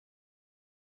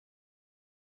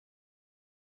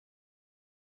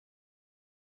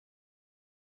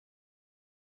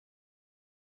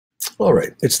All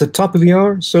right, it's the top of the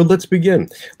hour, so let's begin.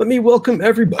 Let me welcome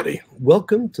everybody.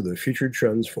 Welcome to the Future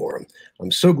Trends Forum.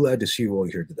 I'm so glad to see you all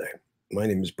here today. My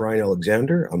name is Brian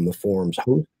Alexander. I'm the forum's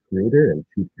host, creator, and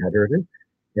chief moderator.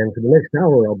 And for the next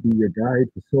hour, I'll be your guide,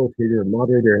 facilitator,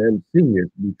 moderator, and MC as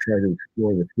we try to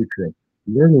explore the future of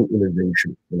learning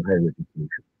innovation in higher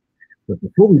education. But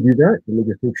before we do that, let me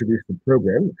just introduce the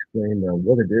program, explain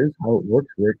what it is, how it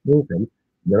works, where it came from, and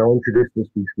then I'll introduce this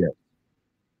week's guest.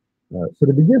 So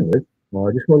to begin with,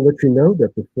 I just want to let you know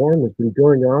that the forum has been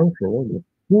going on for over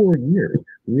 4 years.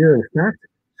 We are, in fact,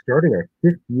 starting our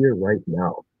 5th year right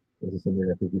now. This is something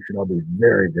I think we should all be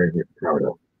very, very, very proud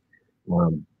of.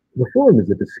 The forum is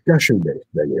a discussion-based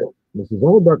venue. This is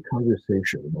all about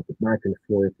conversation, about the back and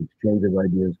forth, exchange of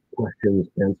ideas, questions,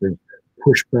 answers,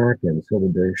 pushback, and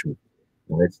celebration.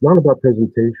 It's not about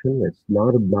presentation. It's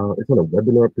not a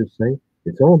webinar per se.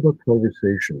 It's all about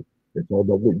conversation. It's all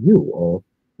about what you all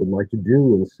would like to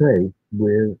do and say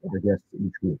with our guests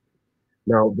each week.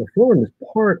 Now, the forum is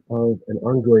part of an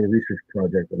ongoing research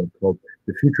project that I've called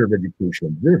the Future of Education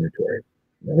Observatory.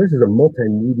 Now, this is a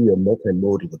multimedia,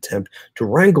 multimodal attempt to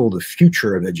wrangle the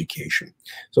future of education.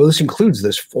 So this includes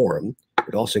this forum.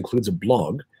 It also includes a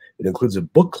blog. It includes a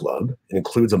book club. It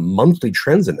includes a monthly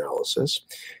trends analysis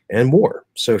and more.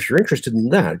 So if you're interested in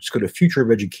that, just go to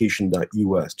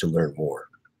futureofeducation.us to learn more.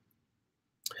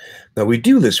 Now, we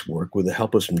do this work with the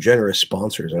help of some generous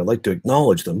sponsors, and I'd like to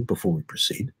acknowledge them before we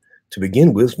proceed. To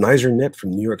begin with, NYSERNet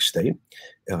from New York State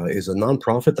is a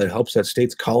nonprofit that helps that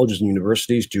state's colleges and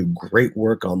universities do great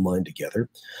work online together.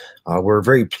 We're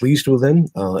very pleased with them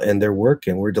and their work,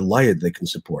 and we're delighted they can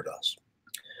support us.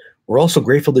 We're also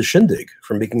grateful to Shindig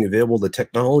for making available the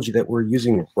technology that we're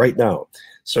using right now.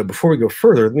 So before we go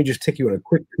further, let me just take you on a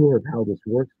quick tour of how this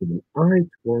works with an eye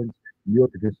towards your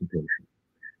participation.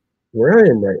 Where I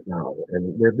am right now,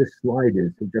 and where this slide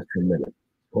is in just for a minute,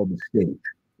 it's called the stage.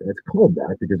 And it's called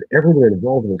that because everyone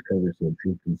involved in this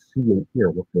conversation can see and hear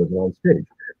what goes on stage.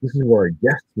 This is where our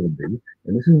guests will be,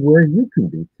 and this is where you can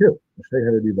be too. I'll show you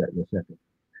how to do that in a second.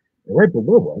 And right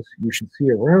below us, you should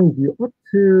see around you up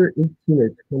to 18 or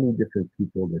 20 different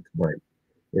people at a time.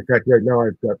 In fact, right now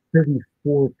I've got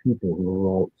 34 people who are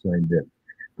all signed in.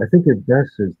 I think it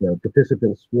best is the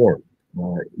participant swarm.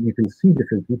 You can see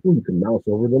different people. You can mouse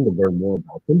over them to learn more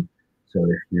about them. So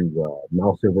if you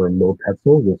mouse over Mo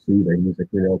Petzel, you'll see that he's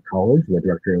at Grinnell College, the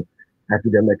director of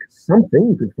academic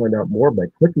something. You can find out more by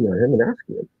clicking on him and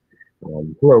asking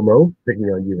him. Hello, Mo, picking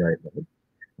on you right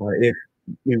now. If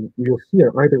you'll see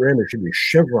on either end, there should be a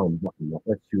chevron button that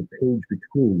lets you page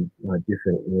between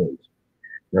different rooms.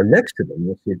 Now, next to them,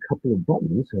 you'll see a couple of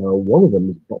buttons. One of them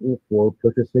is a button for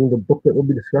purchasing the book that we'll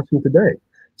be discussing today.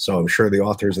 So I'm sure the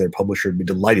authors and their publisher would be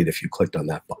delighted if you clicked on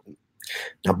that button.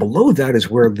 Now, below that is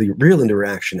where the real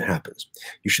interaction happens.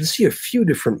 You should see a few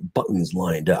different buttons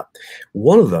lined up.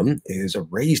 One of them is a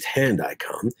raised hand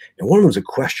icon, and one of them is a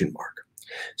question mark.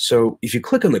 So if you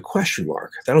click on the question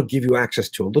mark, that'll give you access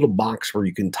to a little box where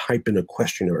you can type in a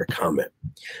question or a comment.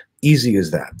 Easy as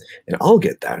that. And I'll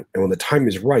get that. And when the time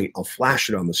is right, I'll flash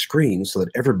it on the screen so that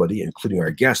everybody, including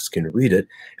our guests, can read it.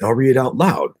 And I'll read it out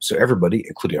loud so everybody,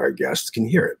 including our guests, can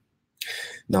hear it.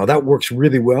 Now, that works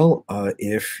really well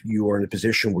if you are in a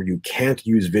position where you can't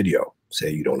use video.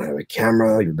 Say you don't have a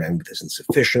camera, your bandwidth isn't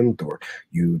sufficient, or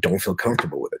you don't feel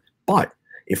comfortable with it. But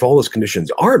if all those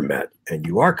conditions are met and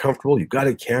you are comfortable, you've got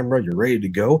a camera, you're ready to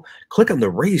go, click on the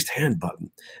raised hand button.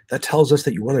 That tells us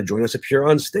that you want to join us up here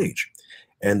on stage.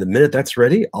 And the minute that's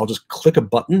ready, I'll just click a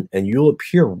button and you'll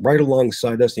appear right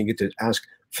alongside us and you get to ask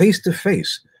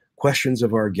face-to-face questions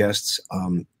of our guests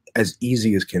as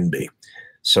easy as can be.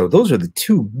 So those are the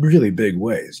two really big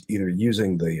ways, either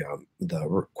using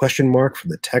the question mark for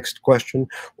the text question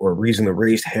or using the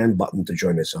raised hand button to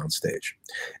join us on stage.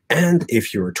 And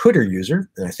if you're a Twitter user,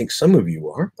 and I think some of you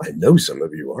are, I know some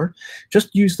of you are,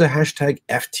 just use the hashtag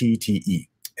FTTE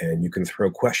and you can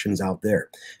throw questions out there.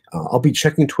 I'll be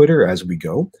checking Twitter as we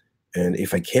go. And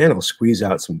if I can, I'll squeeze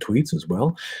out some tweets as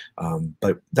well.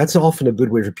 But that's often a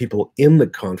good way for people in the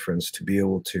conference to be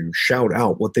able to shout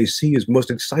out what they see is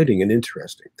most exciting and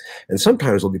interesting. And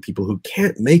sometimes there'll be people who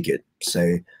can't make it,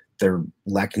 say they're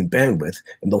lacking bandwidth,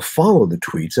 and they'll follow the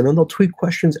tweets and then they'll tweet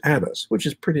questions at us, which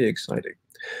is pretty exciting.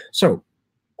 So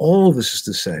all of this is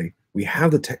to say, we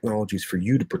have the technologies for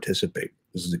you to participate.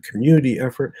 This is a community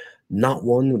effort, not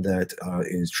one that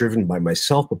is driven by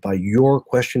myself, but by your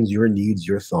questions, your needs,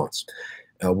 your thoughts.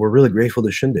 We're really grateful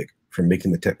to Shindig for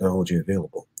making the technology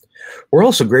available. We're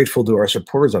also grateful to our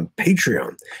supporters on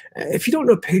Patreon. If you don't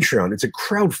know Patreon, it's a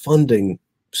crowdfunding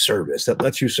service that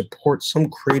lets you support some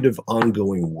creative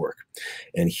ongoing work.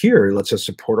 And here it lets us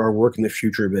support our work in the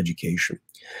future of education.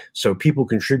 So people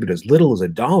contribute as little as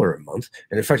 $1 a month.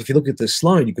 And in fact, if you look at this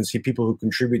slide, you can see people who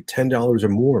contribute $10 or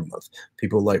more a month.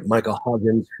 People like Michael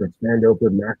Huggins, Fritz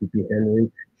Vandover, Matthew P. Henry,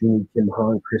 Jeannie Kim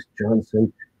Han, Chris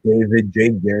Johnson, David, J.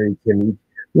 Gary, Kim.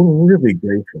 We're really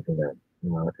grateful for them.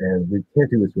 And we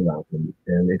can't do this without them.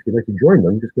 And if you'd like to join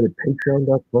them, just go to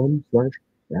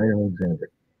patreon.com/BrianAlexander.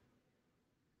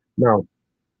 Now,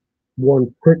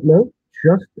 one quick note,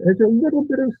 just as a little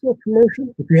bit of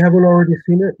self-promotion, if you haven't already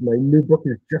seen it, my new book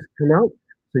has just come out,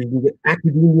 so you can get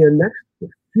Academia Next, The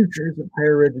Futures of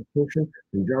Higher Education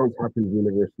from Johns Hopkins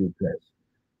University Press.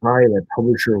 I and a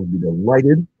publisher will be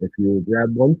delighted if you will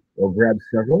grab one or grab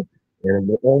several, and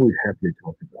we're always happy to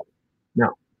talk about it.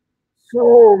 Now,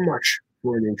 so much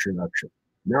for an introduction.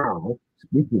 Now,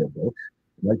 speaking of books,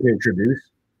 I'd like to introduce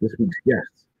this week's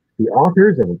guests, the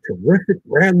authors of a terrific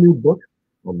brand new book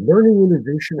on learning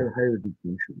innovation in higher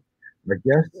education. Our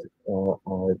guests are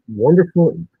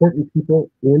wonderful, important people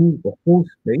in the whole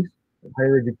space of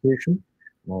higher education.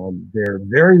 They're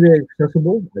very, very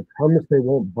accessible. I promise they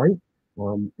won't bite.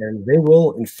 And they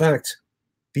will, in fact,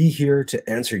 be here to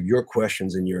answer your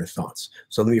questions and your thoughts.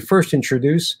 So let me first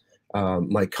introduce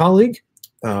my colleague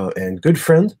and good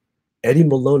friend, Eddie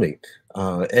Maloney.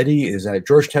 Eddie is at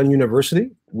Georgetown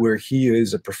University, where he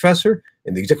is a professor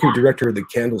and the executive director of the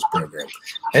Candles program.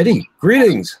 Eddie,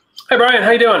 greetings. Hi, Brian. How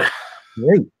you doing?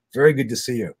 Great. Very good to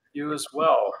see you. You as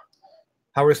well.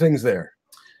 How are things there?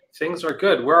 Things are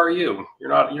good. Where are you? You're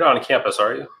not on campus,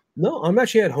 are you? No, I'm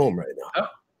actually at home right now.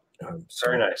 Oh,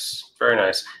 very nice. Very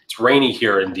nice. It's rainy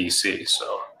here in DC,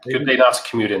 so good day not to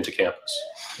commute into campus.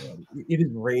 It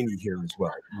is rainy here as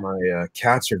well. My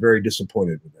cats are very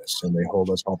disappointed with this, and they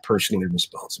hold us all personally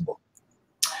responsible.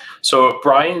 So,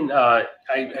 Brian,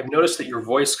 I've noticed that your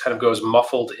voice kind of goes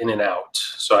muffled in and out.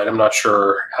 So I'm not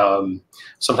sure.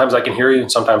 Sometimes I can hear you,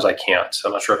 and sometimes I can't.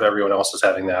 I'm not sure if everyone else is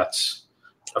having that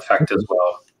effect as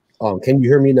well. Can you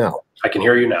hear me now? I can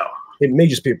hear you now. It may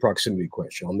just be a proximity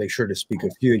question. I'll make sure to speak a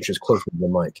few inches closer to the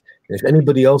mic. And if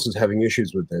anybody else is having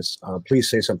issues with this, please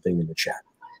say something in the chat.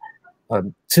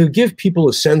 To give people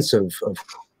a sense of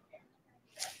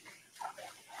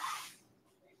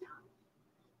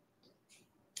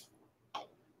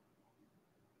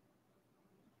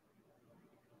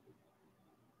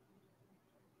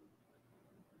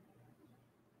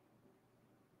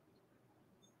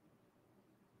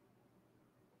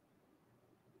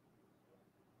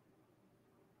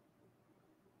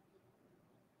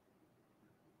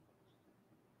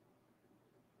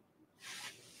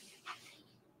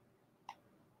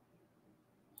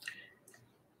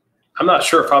I'm not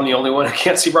sure if I'm the only one who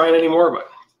can't see Brian anymore, but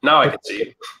now I can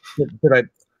see you. But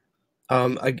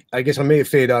I guess I may have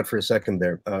faded out for a second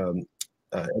there.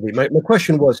 Eddie, my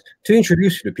question was to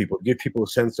introduce you to people, give people a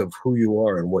sense of who you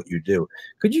are and what you do.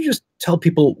 Could you just tell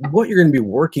people what you're going to be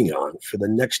working on for the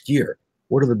next year?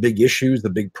 What are the big issues,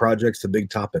 the big projects, the big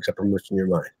topics uppermost in your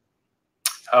mind?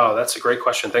 Oh, that's a great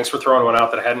question. Thanks for throwing one out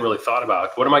that I hadn't really thought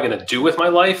about. What am I going to do with my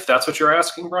life? That's what you're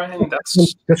asking, Brian?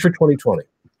 That's for 2020.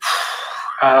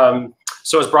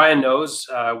 So as Brian knows,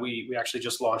 we actually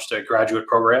just launched a graduate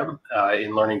program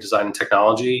in learning design and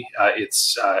technology.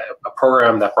 It's a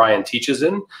program that Brian teaches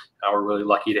in. We're really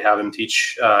lucky to have him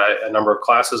teach a number of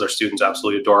classes. Our students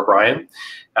absolutely adore Brian.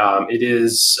 It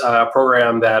is a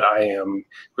program that I am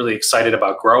really excited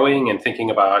about growing and thinking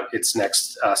about its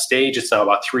next stage. It's now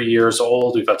about 3 years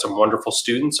old. We've had some wonderful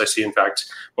students. I see, in fact,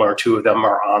 one or two of them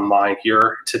are online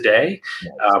here today.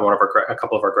 A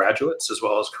couple of our graduates, as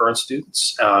well as current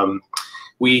students.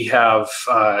 We have,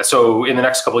 so in the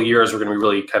next couple of years, we're going to be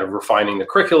really kind of refining the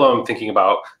curriculum, thinking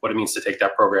about what it means to take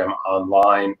that program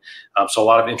online. So a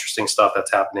lot of interesting stuff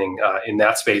that's happening in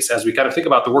that space as we kind of think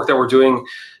about the work that we're doing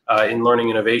in learning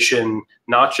innovation,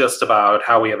 not just about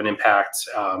how we have an impact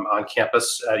on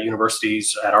campus at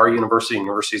universities, at our university,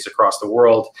 universities across the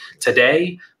world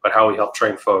today, but how we help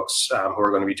train folks who are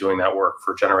going to be doing that work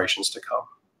for generations to come.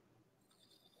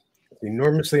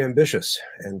 Enormously ambitious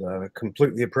and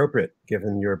completely appropriate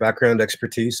given your background,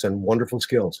 expertise, and wonderful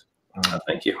skills.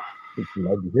 Thank you.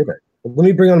 Glad to hear that. Well, let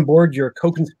me bring on board your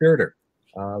co-conspirator.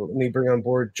 Let me bring on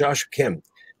board Josh Kim.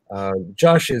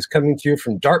 Josh is coming to you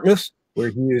from Dartmouth, where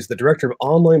he is the Director of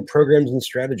Online Programs and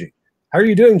Strategy. How are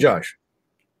you doing, Josh?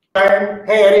 Hey,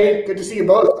 Eddie. Good to see you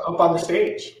both up on the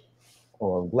stage.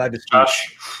 Oh, I'm glad to see you.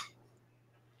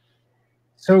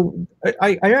 So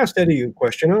I asked Eddie a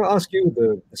question. I'll ask you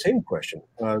the same question.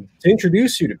 To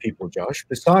introduce you to people, Josh,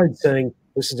 besides saying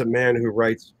this is a man who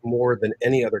writes more than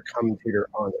any other commentator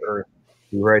on earth,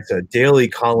 he writes a daily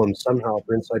column somehow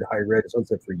for Inside Higher Ed, it's done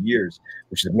so for years,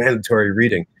 which is mandatory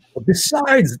reading. But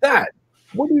besides that,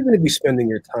 What are you going to be spending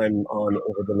your time on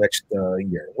over the next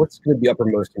year? What's going to be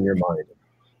uppermost in your mind?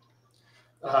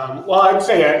 Well, I'd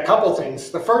say a couple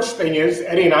things. The first thing is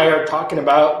Eddie and I are talking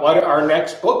about what our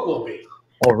next book will be.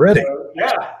 Already?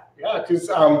 Yeah, because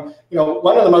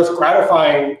one of the most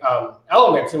gratifying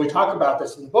elements, and we talk about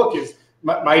this in the book, is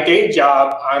my day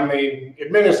job. I'm an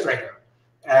administrator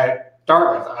at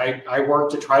Dartmouth. I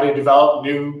work to try to develop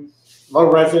new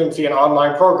low residency and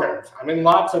online programs. I'm in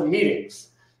lots of meetings,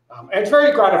 and it's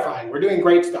very gratifying. We're doing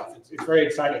great stuff. It's very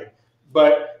exciting.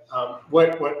 But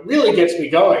what really gets me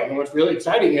going and what's really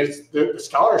exciting is the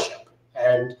scholarship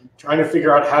and trying to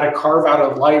figure out how to carve out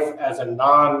a life as a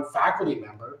non-faculty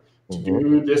member to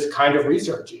do this kind of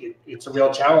research. It's a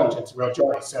real challenge. It's a real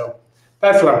joy. So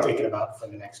that's what I'm thinking about for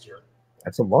the next year.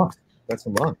 That's a lot. That's a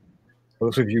lot.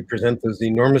 Both of you present as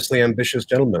enormously ambitious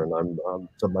gentlemen. I'm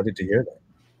delighted to hear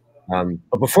that.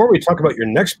 But before we talk about your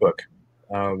next book,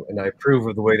 and I approve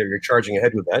of the way that you're charging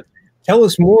ahead with that, tell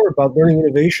us more about learning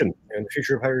innovation and the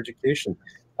future of higher education.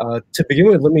 To begin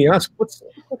with, let me ask, what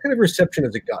kind of reception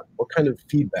has it got? What kind of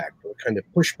feedback? What kind of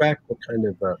pushback? What kind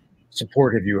of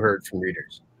support have you heard from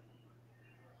readers?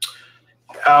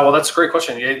 Well, that's a great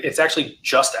question. It's actually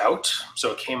just out.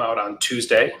 So it came out on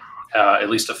Tuesday, at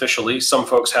least officially. Some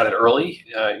folks had it early.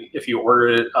 If you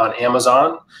ordered it on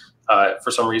Amazon, for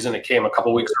some reason, it came a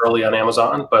couple weeks early on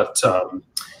Amazon. But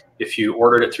if you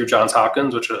ordered it through Johns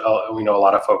Hopkins, which we know a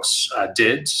lot of folks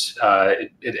did,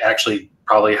 it actually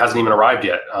probably hasn't even arrived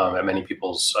yet at many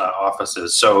people's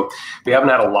offices. So we haven't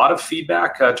had a lot of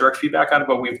feedback, direct feedback on it,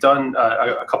 but we've done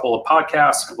a couple of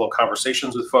podcasts, a couple of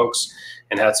conversations with folks,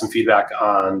 and had some feedback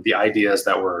on the ideas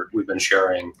that we've been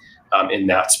sharing in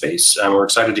that space. And we're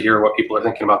excited to hear what people are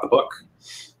thinking about the book.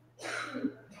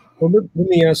 Well, let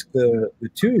me ask the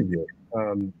two of you.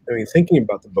 Thinking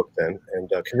about the book then, and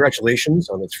congratulations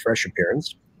on its fresh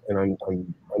appearance. And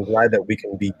I'm glad that we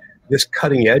can be this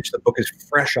cutting edge. The book is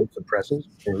fresh off the presses,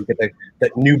 and you get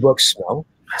that new book smell.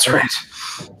 That's right.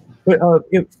 But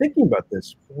thinking about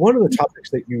this, one of the topics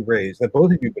that you raised, that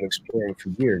both of you have been exploring for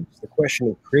years, the question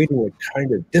of creating a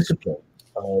kind of discipline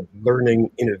of learning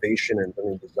innovation and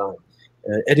learning design.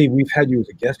 Eddie, we've had you as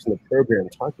a guest in the program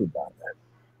talking about that.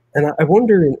 And I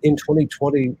wonder in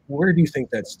 2020, where do you think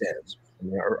that stands?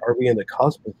 Are we on the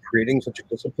cusp of creating such a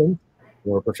discipline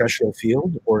or a professional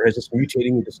field, or is this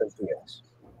mutating into something else?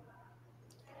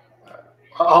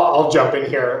 I'll jump in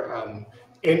here.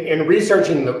 In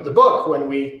researching the book, when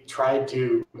we tried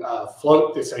to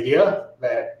float this idea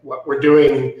that what we're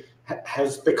doing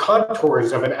has the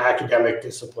contours of an academic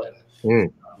discipline.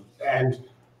 And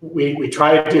we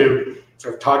tried to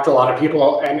sort of talk to a lot of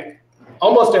people, and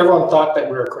almost everyone thought that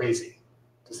we were crazy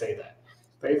to say that.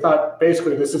 They thought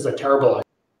basically this is a terrible idea.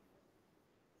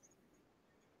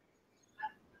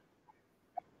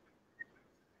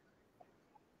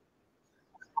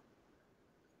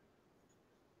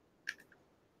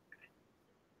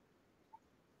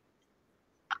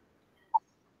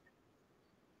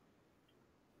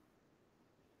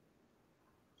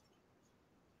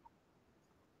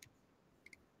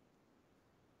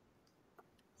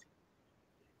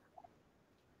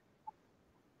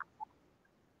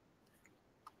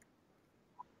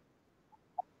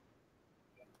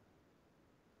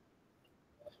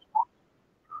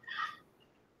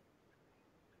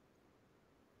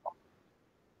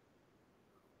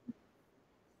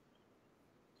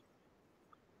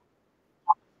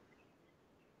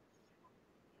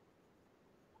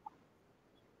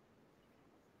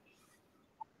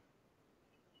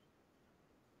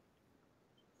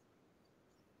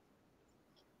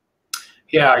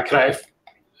 Yeah,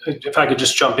 if I could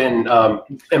just jump in,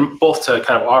 and both to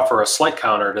kind of offer a slight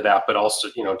counter to that, but also,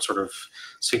 sort of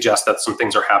suggest that some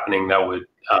things are happening that would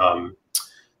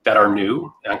that are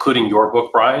new, including your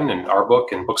book, Brian, and our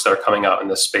book, and books that are coming out in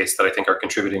this space that I think are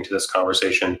contributing to this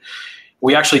conversation.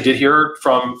 We actually did hear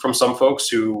from some folks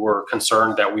who were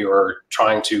concerned that we were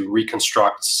trying to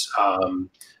reconstruct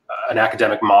an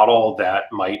academic model that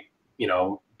might,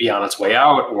 be on its way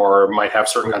out or might have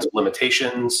certain kinds of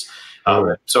limitations.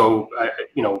 So,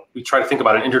 we try to think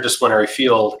about an interdisciplinary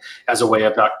field as a way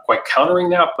of not quite countering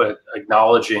that, but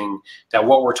acknowledging that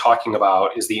what we're talking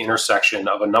about is the intersection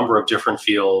of a number of different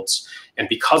fields. And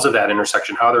because of that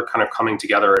intersection, how they're kind of coming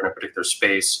together in a particular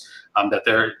space,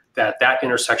 that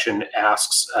intersection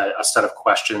asks a set of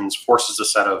questions, forces a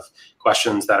set of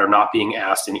questions that are not being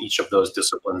asked in each of those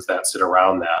disciplines that sit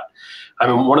around that.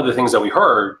 One of the things that we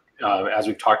heard as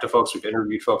we've talked to folks, we've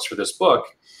interviewed folks for this book,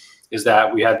 is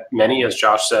that we had many, as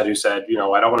Josh said, who said, I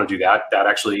don't want to do that. That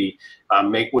actually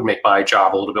would make my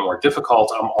job a little bit more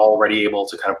difficult. I'm already able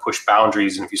to kind of push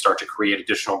boundaries, and if you start to create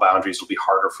additional boundaries, it'll be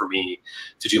harder for me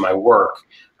to do my work.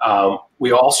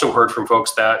 We also heard from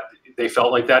folks that they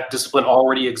felt like that discipline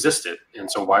already existed, and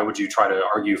so why would you try to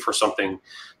argue for something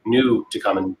new to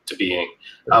come into being?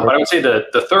 But I would say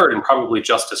the third and probably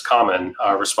just as common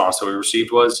response that we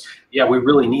received was, yeah, we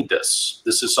really need this.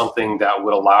 This is something that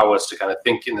would allow us to kind of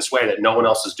think in this way, that no one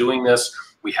else is doing this.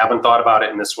 We haven't thought about it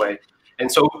in this way.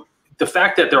 And so the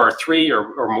fact that there are three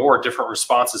or more different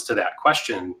responses to that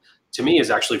question, to me, is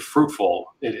actually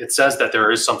fruitful. It says that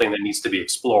there is something that needs to be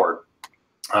explored.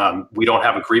 We don't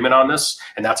have agreement on this,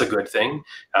 and that's a good thing.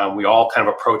 We all kind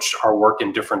of approach our work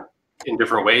in different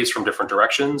ways from different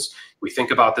directions. We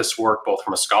think about this work both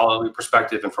from a scholarly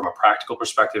perspective and from a practical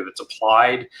perspective. It's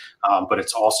applied, but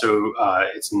it's also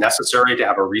it's necessary to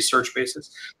have a research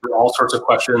basis. There are all sorts of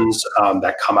questions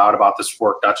that come out about this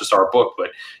work, not just our book,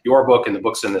 but your book and the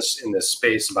books in this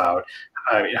space about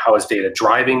how is data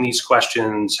driving these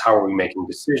questions? How are we making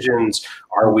decisions?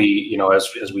 Are we,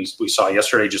 as we saw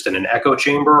yesterday, just in an echo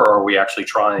chamber, or are we actually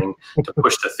trying to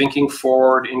push the thinking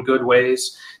forward in good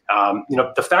ways?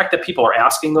 The fact that people are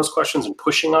asking those questions and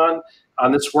pushing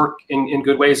on this work in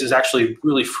good ways is actually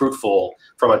really fruitful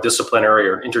from a disciplinary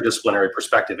or interdisciplinary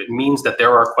perspective. It means that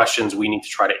there are questions we need to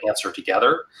try to answer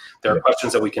together. There are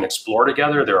questions that we can explore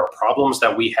together. There are problems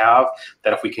that we have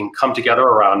that if we can come together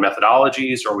around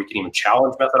methodologies, or we can even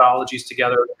challenge methodologies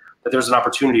together, that there's an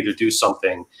opportunity to do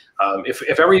something.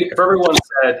 If everyone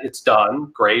said it's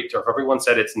done, great. Or if everyone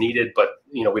said it's needed, but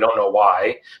we don't know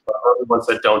why, but if everyone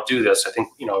said don't do this, I think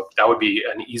that would be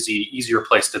an easier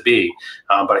place to be.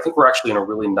 But I think we're actually in a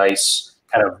really nice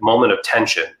kind of moment of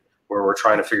tension where we're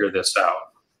trying to figure this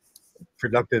out.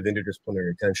 Productive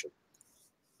interdisciplinary tension.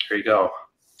 There you go.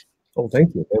 Oh,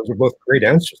 thank you. Those are both great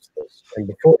answers to this. And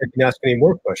before I can ask any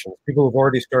more questions, people have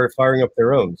already started firing up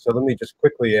their own. So let me just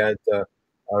quickly add.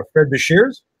 Fred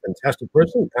Bashirs, fantastic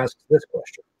person, asks this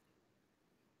question.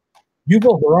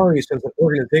 Yuval Harari says that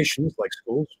organizations like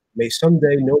schools may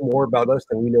someday know more about us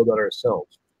than we know about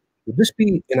ourselves. Would this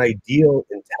be an ideal,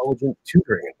 intelligent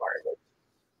tutoring environment?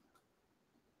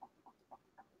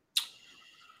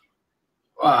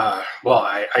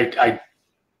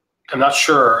 I'm not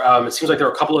sure. It seems like there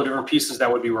are a couple of different pieces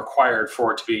that would be required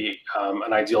for it to be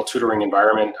an ideal tutoring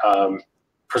environment.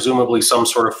 Presumably some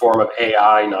sort of form of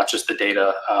AI, not just the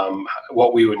data,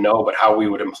 what we would know, but how we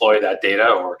would employ that data,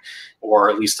 or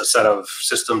at least a set of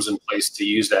systems in place to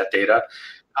use that data.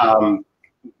 I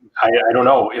don't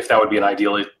know if that would be an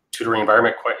ideal tutoring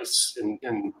environment.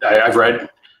 I've read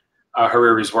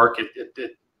Harari's work.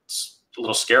 It's a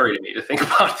little scary to me to think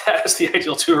about that as the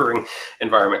ideal tutoring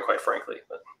environment, quite frankly.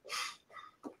 But.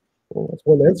 Well, that's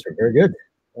one answer. Very good.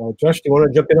 Josh, do you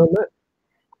want to jump in on that?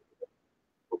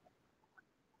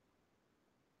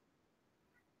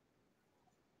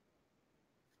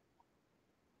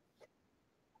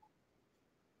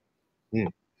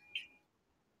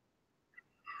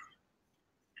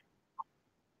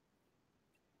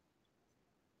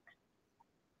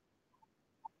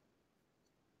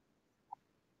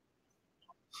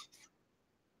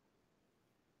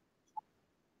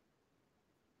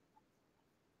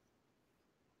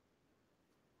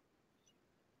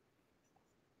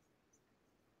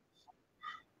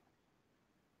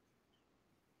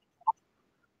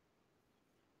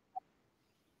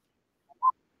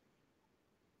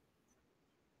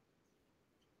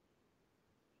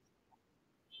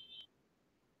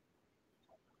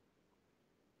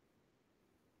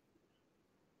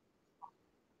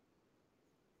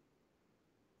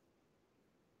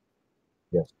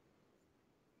 Yes.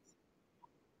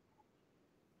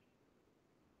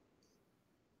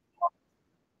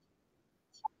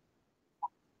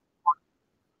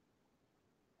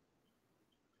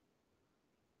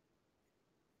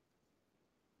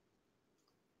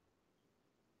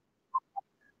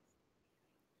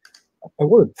 I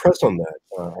want to press on that,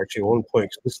 actually, one point.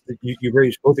 You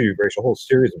raised, both of you raised a whole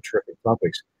series of terrific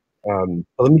topics. But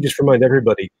let me just remind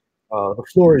everybody, the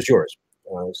floor is yours.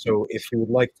 So if you would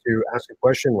like to ask a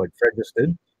question like Fred just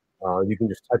did, you can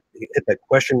just hit that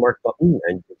question mark button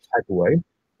and you can type away.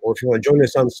 Or if you want to join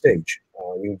us on stage,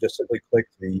 you can just simply click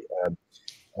the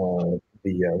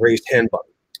raised hand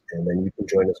button, and then you can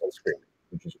join us on screen,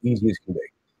 which is easy as can be.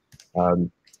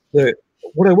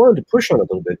 What I wanted to push on a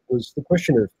little bit was the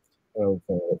question of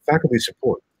faculty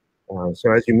support.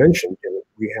 So as you mentioned,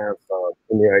 we have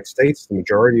in the United States, the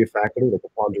majority of faculty, the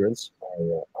preponderance,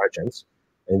 are adjuncts,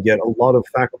 and yet a lot of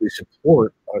faculty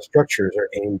support structures are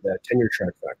aimed at tenure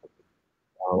track faculty.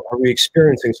 Are we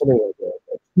experiencing something like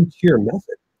a two-tier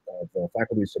method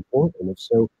faculty support? And if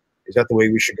so, is that the way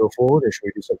we should go forward, or should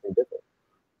we do something different?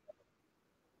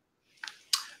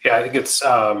 Yeah, I think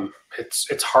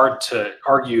it's hard to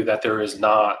argue that there is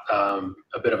not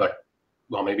a bit of a,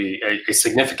 well, maybe a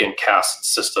significant caste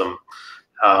system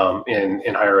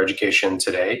in higher education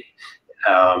today.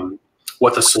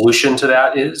 What the solution to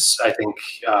that is, I think,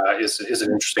 is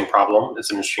an interesting problem.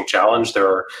 It's an interesting challenge.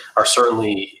 There are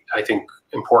certainly, I think,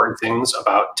 important things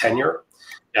about tenure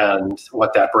and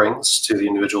what that brings to the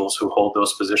individuals who hold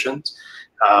those positions,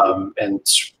 and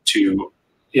to,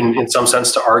 in some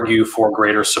sense, to argue for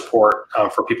greater support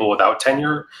for people without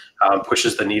tenure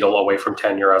pushes the needle away from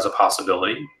tenure as a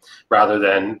possibility, rather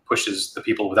than pushes the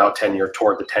people without tenure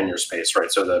toward the tenure space,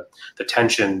 right? So the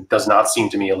tension does not seem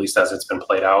to me, at least as it's been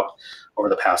played out over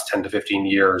the past 10 to 15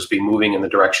 years, be moving in the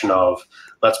direction of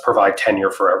let's provide tenure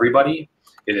for everybody.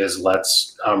 It is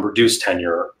let's reduce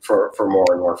tenure for more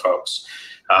and more folks.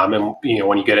 And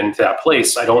when you get into that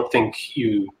place, I don't think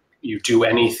you do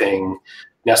anything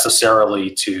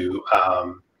necessarily to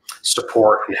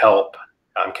support and help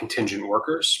contingent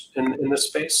workers in this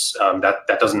space.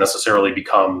 That doesn't necessarily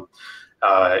become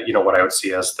what I would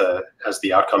see as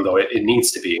the outcome, though it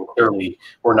needs to be. And clearly,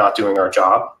 we're not doing our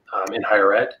job in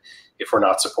higher ed if we're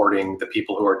not supporting the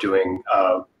people who are doing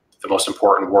the most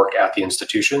important work at the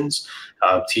institutions,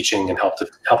 teaching and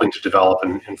helping to develop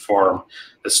and inform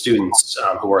the students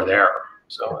who are there.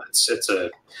 So I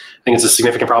think it's a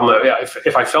significant problem.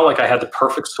 If I felt like I had the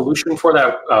perfect solution for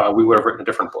that, we would have written a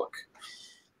different book.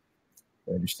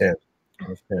 I understand.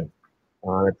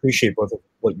 I appreciate both of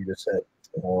what you just said.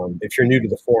 If you're new to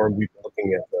the forum, we've been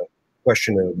looking at the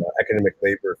question of academic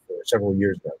labor for several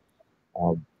years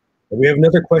now. And we have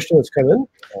another question that's come in.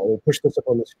 We'll push this up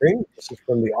on the screen. This is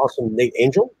from the awesome Nate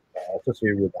Angel,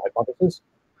 associated with the hypothesis.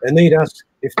 And Nate asks,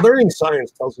 if learning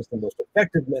science tells us the most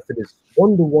effective method is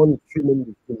one-to-one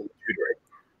human-to-human tutoring,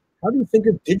 how do you think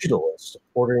of digital as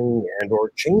supporting and or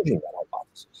changing that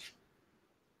hypothesis?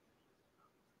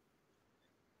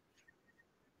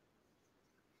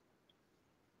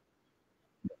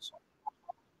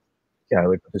 Yeah,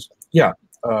 like this. Yeah,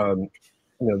 for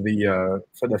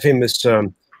the famous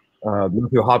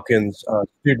Matthew Hopkins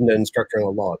student and instructor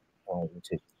law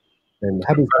routine. And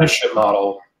how does apprenticeship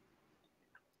model?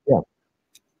 Yeah,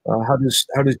 how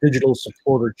does digital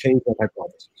support or change that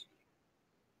hypothesis?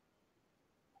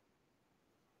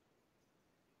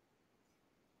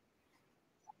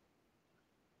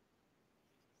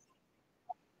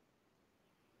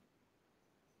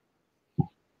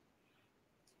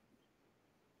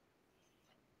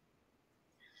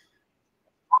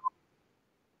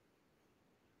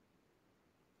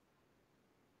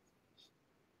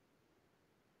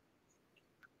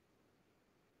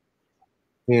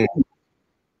 Hmm.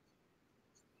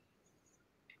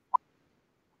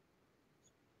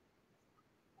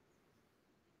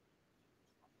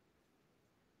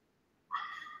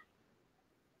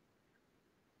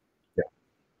 Yeah.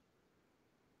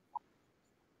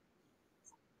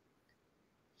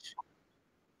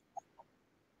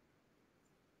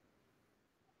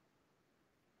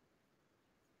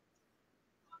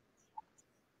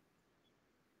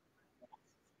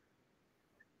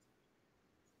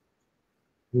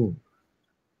 Hmm.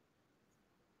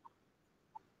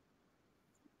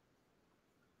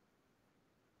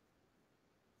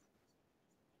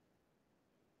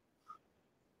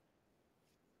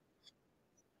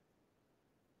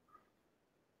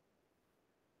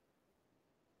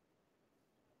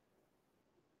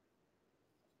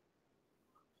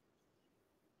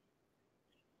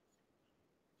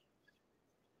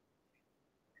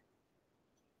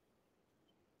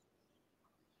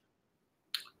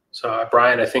 So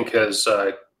Brian, I think, has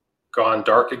gone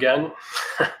dark again.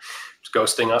 He's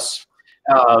ghosting us.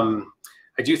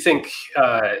 I do think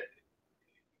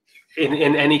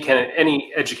in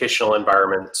any educational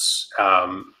environments,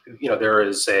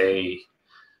 there's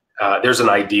an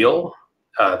ideal.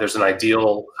 There's an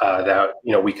ideal that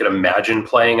we could imagine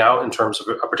playing out in terms of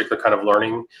a particular kind of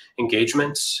learning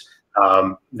engagements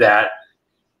that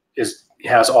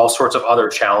has all sorts of other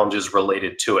challenges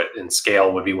related to it, and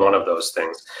scale would be one of those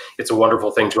things. It's a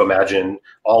wonderful thing to imagine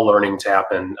all learning to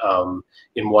happen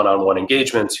in one-on-one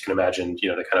engagements. You can imagine,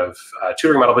 the kind of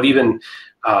tutoring model, but even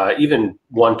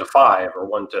 1 to 5 or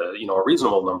 1 to a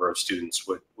reasonable number of students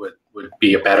would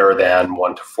be better than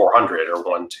 1 to 400 or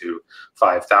 1 to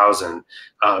 5,000.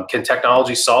 Can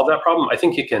technology solve that problem? I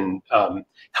think it can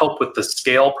help with the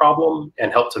scale problem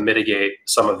and help to mitigate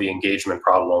some of the engagement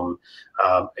problem.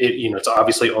 It's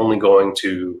obviously only going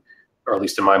to, or at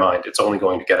least in my mind, it's only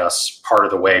going to get us part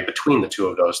of the way between the two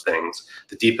of those things: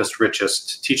 the deepest,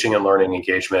 richest teaching and learning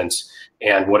engagements,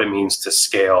 and what it means to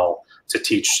scale to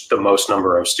teach the most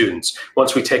number of students.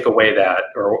 Once we take away that,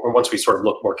 or once we sort of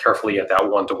look more carefully at that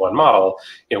one-to-one model,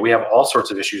 we have all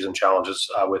sorts of issues and challenges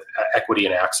with equity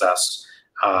and access.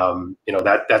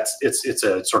 It's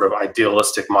a sort of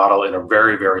idealistic model in a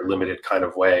very, very limited kind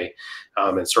of way,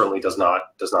 and certainly does not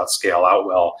scale out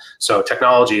well. So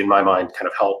technology, in my mind, kind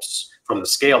of helps from the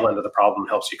scale end of the problem,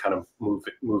 helps you kind of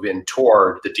move in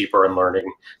toward the deeper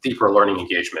learning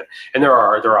engagement. And there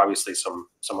are obviously some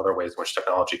other ways in which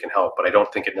technology can help, but I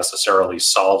don't think it necessarily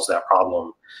solves that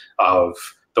problem of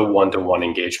the one-to-one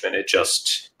engagement. It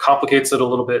just complicates it a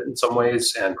little bit in some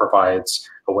ways and provides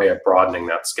a way of broadening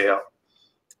that scale.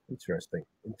 Interesting.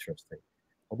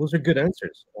 Well, those are good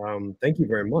answers. Thank you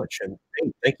very much. And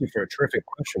thank you for a terrific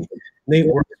question. Nate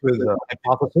works with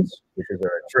Hypothesis, which is a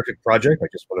terrific project. I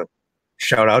just want to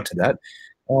shout out to that.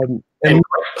 And great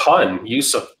pun,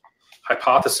 use of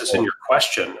hypothesis in your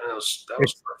question. That was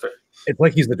perfect. It's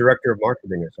like he's the director of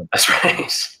marketing or something. That's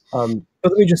right.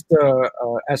 But let me just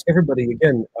ask everybody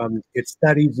again, it's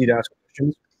that easy to ask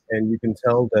questions, and you can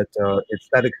tell that it's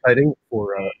that exciting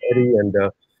for Eddie and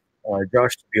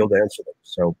Josh to be able to answer them.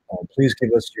 So please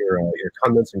give us your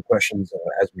comments and questions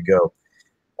as we go.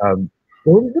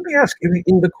 Well, let me ask,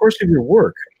 in the course of your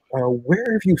work,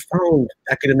 where have you found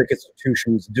academic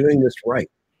institutions doing this right?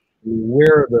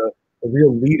 Where are the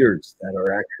real leaders that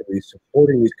are actually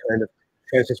supporting these kind of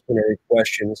transdisciplinary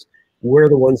questions? Where are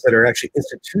the ones that are actually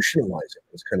institutionalizing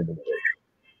this kind of innovation?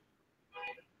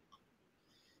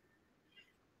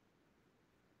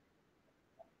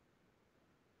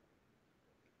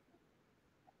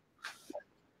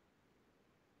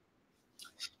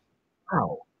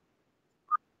 Wow.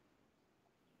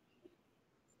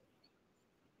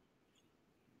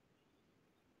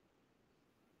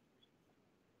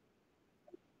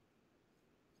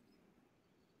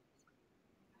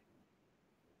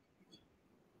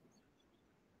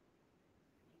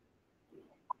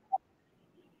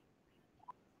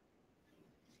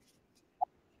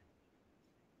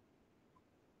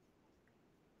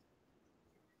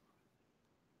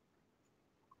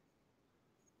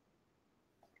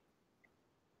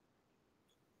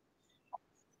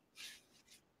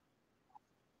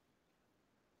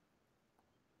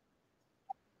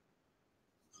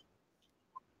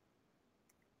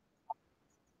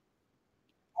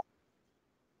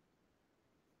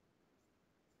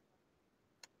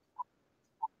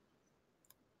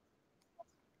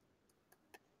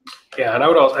 Yeah, and I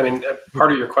would also,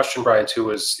 part of your question, Brian, too,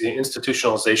 was the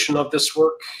institutionalization of this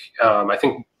work. I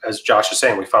think, as Josh is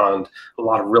saying, we found a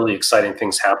lot of really exciting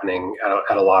things happening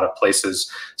at a lot of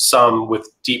places, some with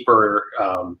deeper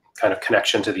kind of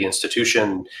connection to the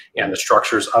institution and the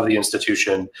structures of the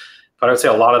institution. But I would say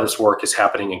a lot of this work is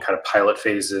happening in kind of pilot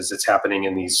phases. It's happening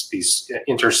in these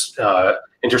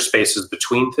interspaces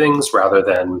between things, rather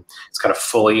than it's kind of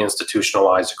fully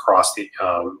institutionalized across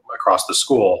the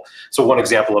school. So one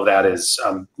example of that is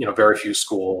very few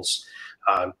schools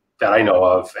that I know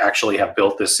of actually have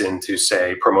built this into,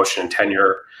 say, promotion and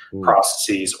tenure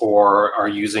processes, or are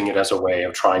using it as a way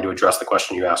of trying to address the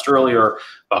question you asked earlier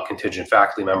about contingent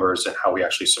faculty members and how we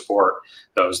actually support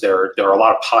those. There are a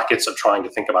lot of pockets of trying to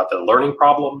think about the learning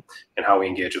problem and how we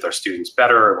engage with our students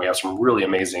better. And we have some really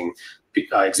amazing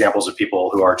examples of people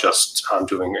who are just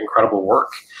doing incredible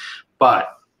work. But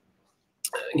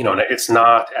it's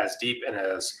not as deep and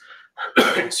as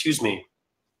excuse me,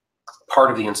 part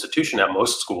of the institution at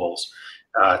most schools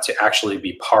to actually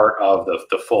be part of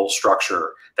the full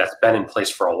structure that's been in place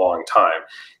for a long time.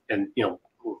 And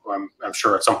I'm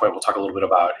sure at some point we'll talk a little bit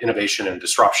about innovation and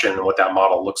disruption and what that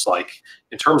model looks like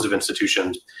in terms of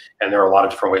institutions. And there are a lot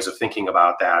of different ways of thinking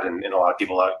about that, and a lot of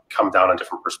people come down on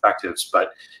different perspectives.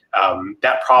 But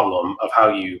that problem of how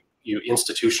you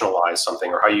institutionalize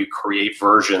something, or how you create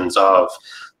versions of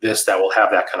this that will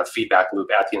have that kind of feedback loop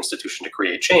at the institution to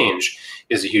create change,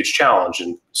 is a huge challenge.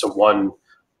 And so one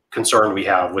concern we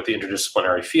have with the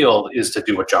interdisciplinary field is to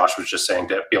do what Josh was just saying,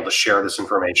 to be able to share this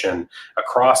information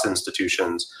across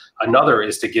institutions. Another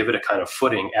is to give it a kind of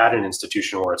footing at an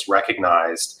institution where it's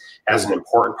recognized as an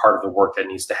important part of the work that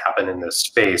needs to happen in this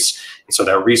space. And so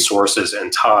that resources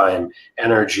and time,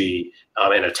 energy,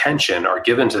 and attention are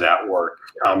given to that work,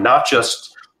 not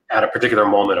just at a particular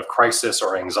moment of crisis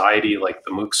or anxiety like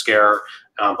the MOOC scare,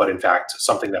 but in fact,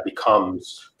 something that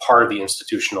becomes part of the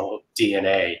institutional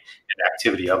DNA and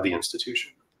activity of the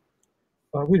institution.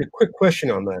 We had a quick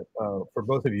question on that for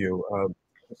both of you.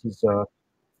 This is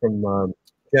from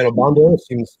Jan Obando,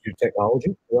 Student Institute of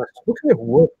Technology. What kind of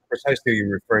work precisely are you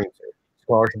referring to?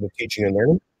 Scholarship of Teaching and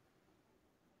Learning?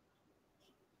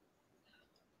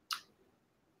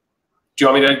 Do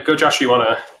you want me to go, Josh? Or you want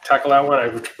to tackle that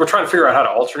one? We're trying to figure out how to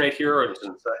alternate here.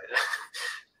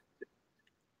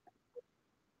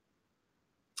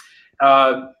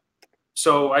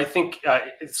 So I think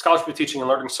scholarship of teaching and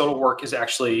learning social work is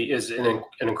actually an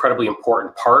incredibly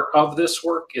important part of this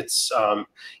work. It's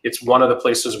one of the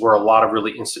places where a lot of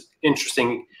really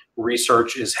interesting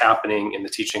research is happening in the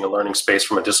teaching and learning space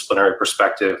from a disciplinary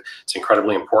perspective. It's an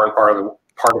incredibly important part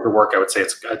of the work. I would say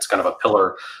it's kind of a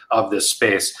pillar of this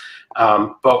space.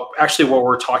 But actually, what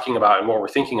we're talking about and what we're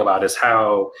thinking about is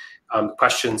how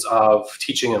questions of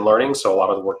teaching and learning. So a lot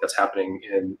of the work that's happening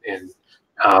in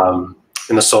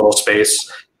the social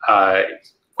space,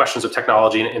 questions of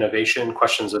technology and innovation,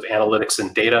 questions of analytics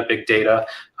and data, big data,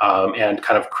 and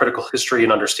kind of critical history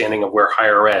and understanding of where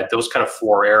higher ed, those kind of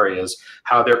 4 areas,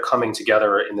 how they're coming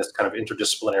together in this kind of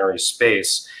interdisciplinary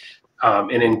space.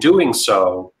 And in doing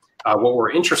so, what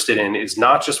we're interested in is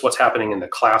not just what's happening in the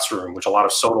classroom, which a lot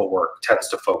of social work tends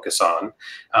to focus on,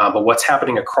 but what's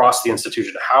happening across the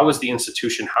institution. How is the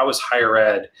institution, how is higher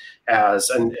ed as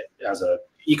a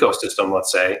ecosystem,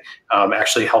 let's say,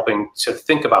 actually helping to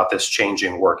think about this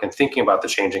changing work and thinking about the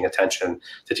changing attention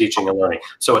to teaching and learning.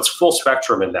 So it's full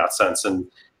spectrum in that sense. And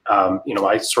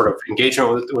my sort of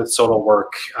engagement with social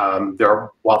work,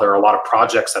 while there are a lot of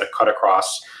projects that have cut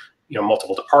across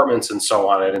multiple departments and so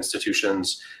on at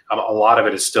institutions, a lot of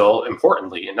it is still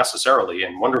importantly and necessarily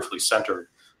and wonderfully centered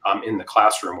in the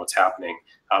classroom, what's happening.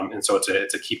 And so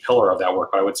it's a key pillar of that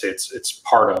work, but I would say it's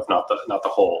part of, not the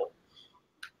whole.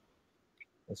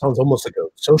 It sounds almost like a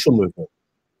social movement.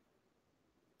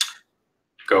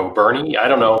 Go Bernie? I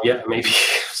don't know. Yeah, maybe.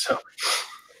 So.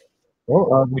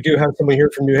 Well, we do have someone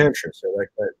here from New Hampshire, so that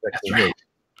can right.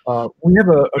 We have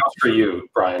a for you,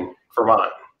 Brian, Vermont.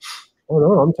 Oh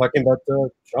no, I'm talking about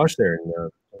Josh there in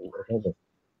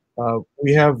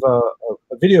we have a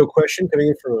video question coming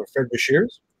in from Fred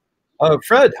Bashirs.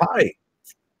 Fred, hi. You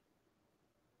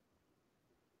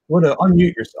want to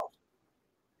unmute yourself?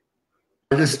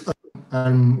 I just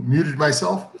unmuted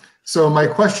myself. So my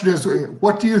question is,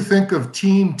 what do you think of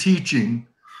team teaching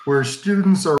where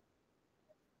students are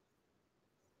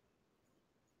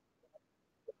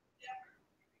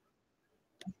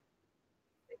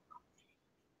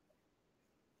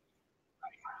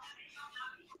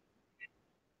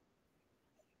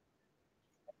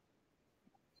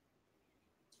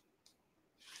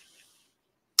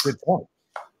Good point.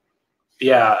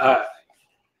 Yeah,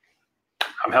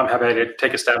 I'm happy to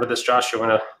take a stab at this, Josh. You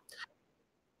want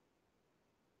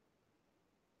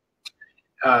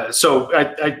to? So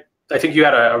I think you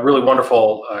had a really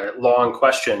wonderful long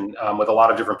question with a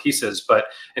lot of different pieces. But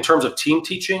in terms of team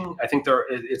teaching, I think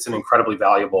it's an incredibly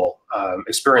valuable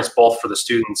experience both for the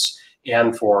students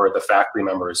and for the faculty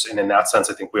members. And in that sense,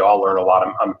 I think we all learn a lot.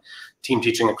 I'm team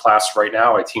teaching a class right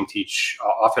now. I team teach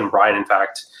often. Brian, in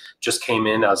fact, just came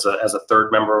in as a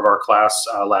third member of our class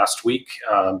last week.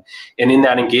 And in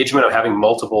that engagement of having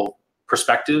multiple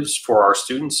perspectives for our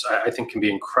students, I think can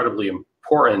be incredibly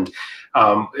important.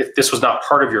 If this was not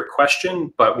part of your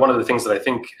question, but one of the things that I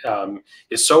think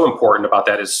is so important about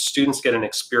that is students get an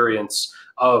experience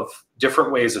of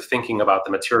different ways of thinking about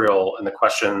the material and the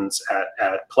questions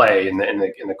at play in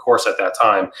the course at that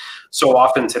time. So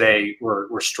often today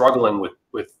we're struggling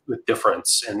with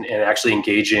difference and actually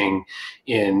engaging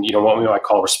in what we might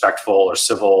call respectful or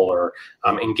civil or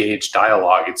engaged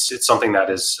dialogue. It's something that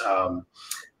is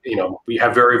we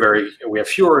have we have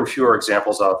fewer and fewer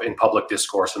examples of in public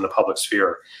discourse in the public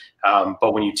sphere.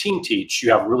 But when you team teach,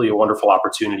 you have really a wonderful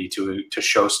opportunity to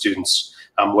show students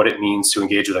what it means to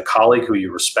engage with a colleague who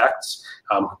you respect,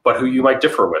 but who you might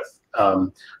differ with,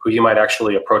 who you might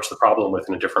actually approach the problem with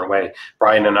in a different way.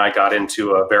 Brian and I got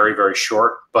into a very, very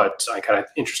short but kind of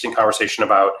interesting conversation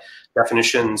about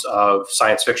definitions of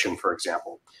science fiction, for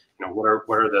example. What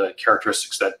are the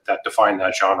characteristics that define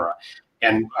that genre?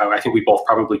 And I think we both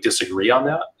probably disagree on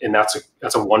that, and that's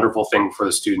a wonderful thing for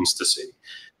the students to see.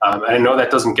 And I know that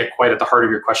doesn't get quite at the heart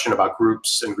of your question about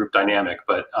groups and group dynamic,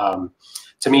 but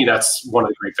to me, that's one of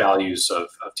the great values of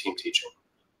team teaching.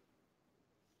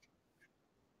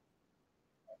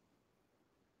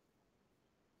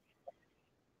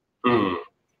 Mm.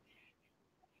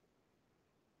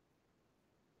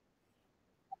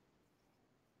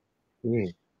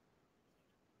 Mm.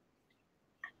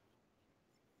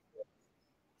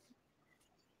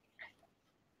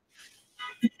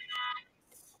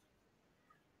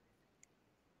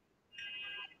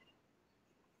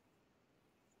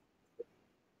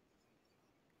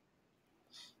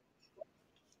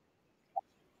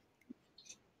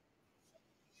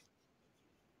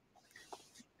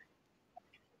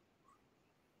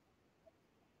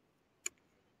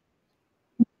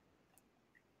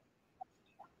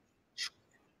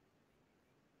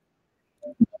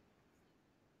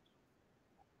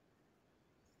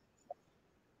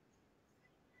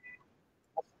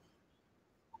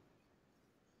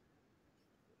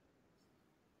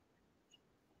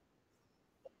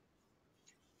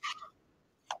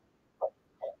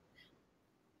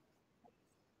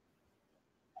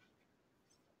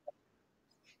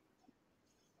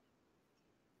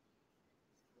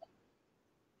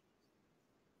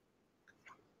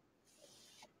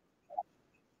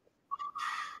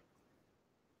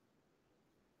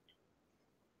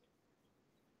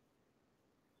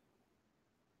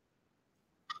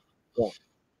 Yeah.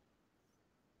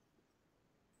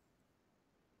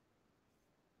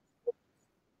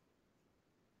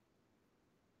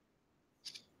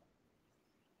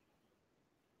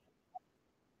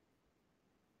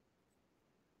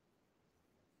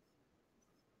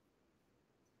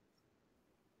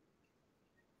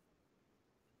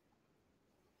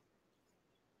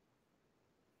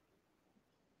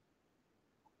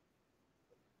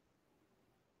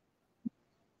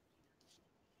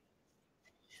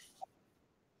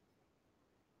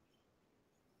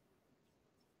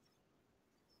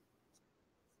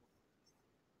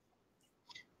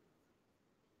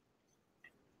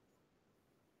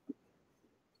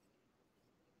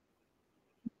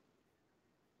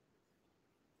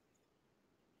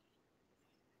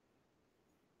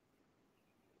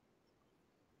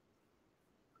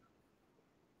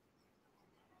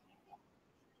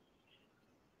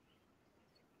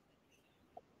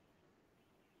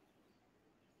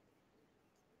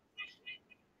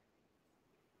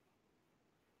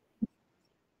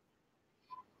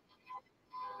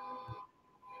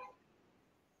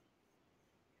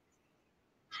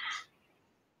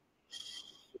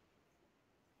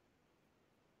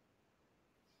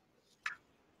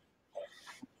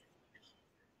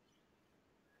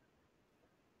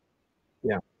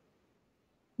 Yeah.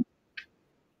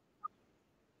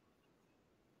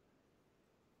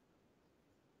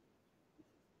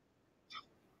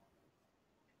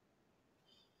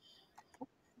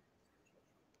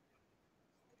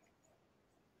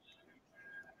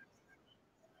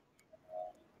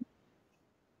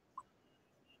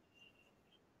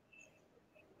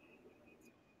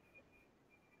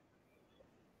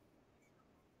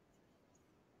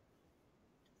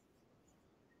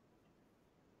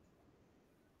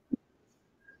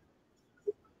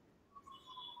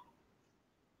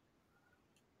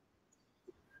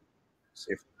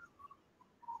 Safe.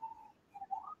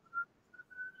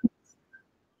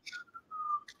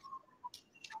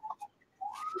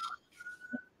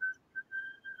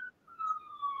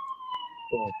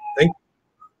 Well,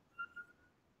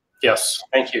 Yes,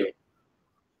 thank you.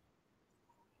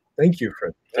 thank you,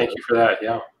 Fred. Thank you for that.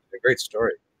 Yeah. A great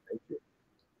story. Thank you.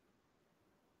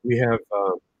 We have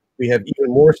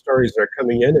even more stories that are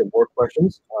coming in and more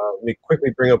questions. Let me quickly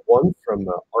bring up one from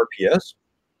RPS,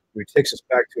 which takes us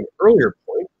back to an earlier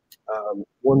point,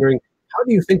 wondering how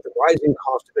do you think the rising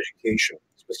cost of education,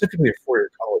 specifically at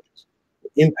four-year colleges,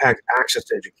 will impact access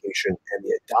to education and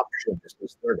the adoption of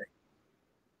distance learning?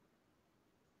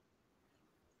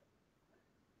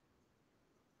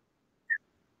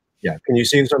 Yeah, can you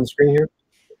see this on the screen here?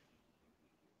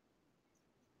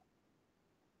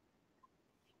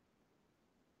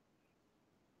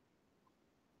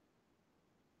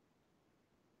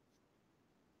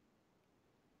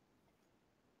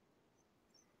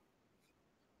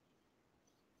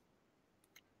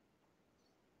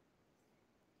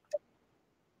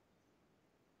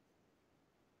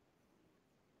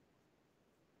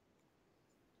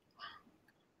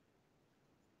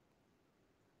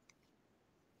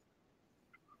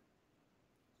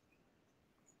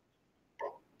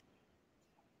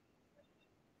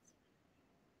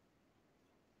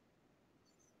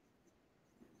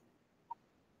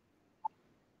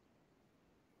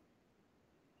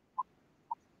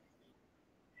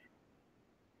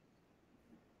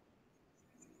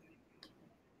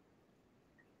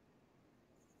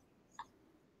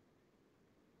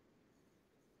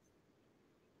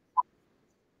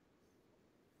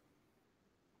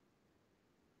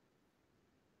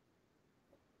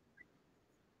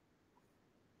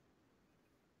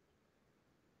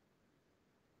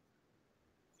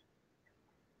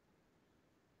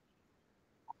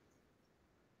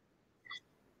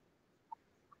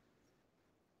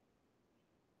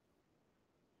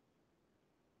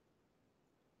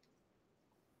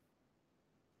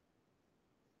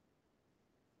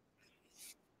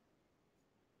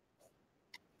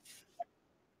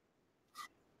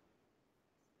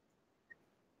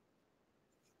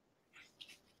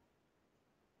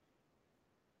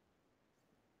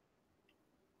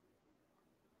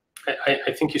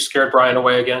 I think you scared Brian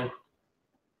away again.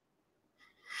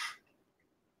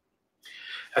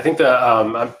 I think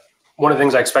one of the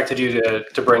things I expected you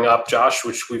to bring up, Josh,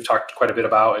 which we've talked quite a bit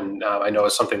about, and I know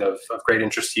is something of great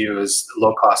interest to you, is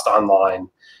low-cost online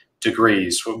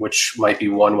degrees, which might be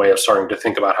one way of starting to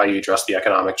think about how you address the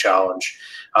economic challenge.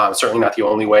 Certainly not the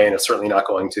only way, and it's certainly not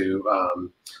going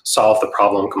to solve the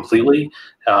problem completely,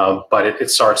 but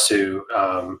it starts to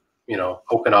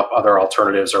open up other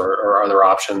alternatives or other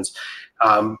options.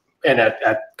 And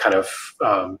at kind of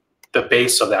the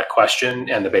base of that question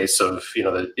and the base of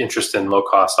the interest in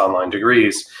low-cost online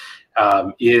degrees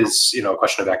is a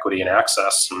question of equity and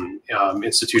access. And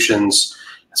institutions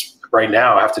right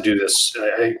now have to do this,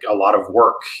 I think, a lot of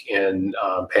work in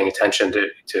paying attention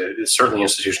to certainly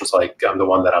institutions like the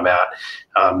one that I'm at,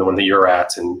 the one that you're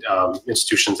at, and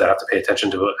institutions that have to pay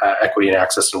attention to equity and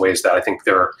access in ways that I think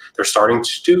they're starting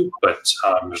to do, but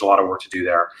there's a lot of work to do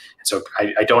there. And so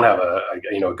I don't have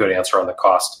a good answer on the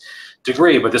cost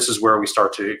degree, but this is where we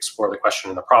start to explore the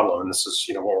question and the problem. And this is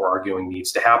what we're arguing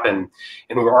needs to happen.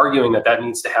 And we're arguing that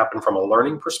needs to happen from a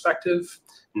learning perspective,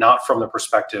 not from the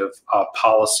perspective of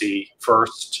policy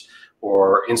first,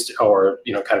 or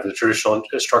kind of the traditional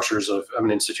structures of an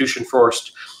institution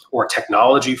first, or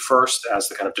technology first, as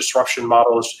the kind of disruption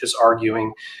model is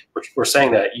arguing. We're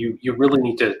saying that you really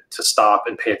need to stop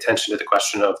and pay attention to the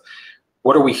question of,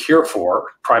 what are we here for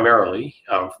primarily,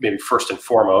 maybe first and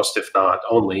foremost, if not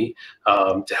only,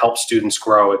 to help students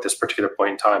grow at this particular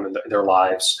point in time in their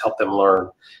lives, help them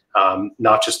learn,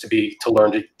 not just to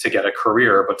learn to get a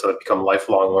career, but to become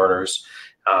lifelong learners.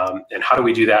 And how do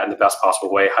we do that in the best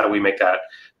possible way? How do we make that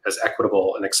as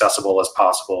equitable and accessible as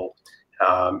possible?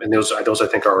 And those I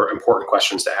think are important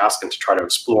questions to ask and to try to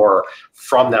explore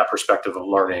from that perspective of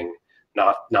learning,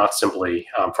 not simply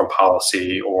from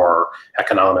policy or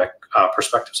economic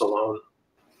perspectives alone.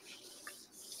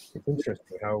 It's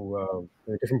interesting how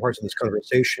in different parts of this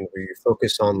conversation we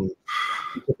focus on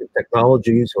specific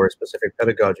technologies or specific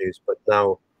pedagogies, but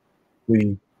now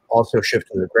we also shift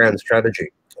to the grand strategy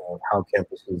of how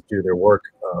campuses do their work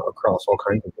across all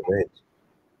kinds of domains.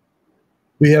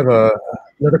 We have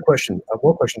another question.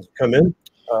 More questions have come in,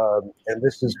 and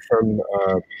this is from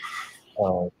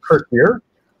Kurt Beer.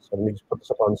 So let me just put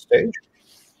this up on stage.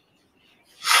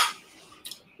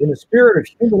 In the spirit of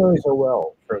humanize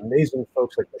OL for amazing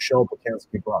folks like Michelle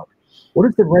Bukansky-Brock, what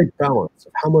is the right balance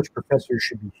of how much professors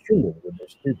should be human with their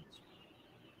students?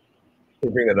 Let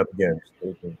me bring that up again so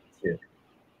you can see it.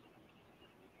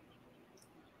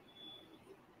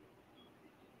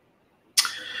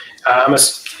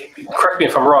 Correct me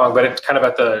if I'm wrong, but it's kind of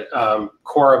at the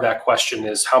core of that question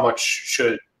is, how much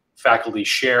should faculty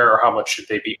share, or how much should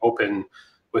they be open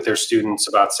with their students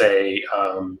about, say,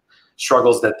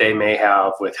 struggles that they may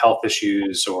have with health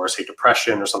issues, or say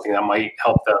depression, or something that might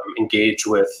help them engage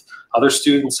with other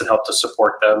students and help to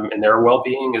support them in their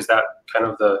well-being? Is that kind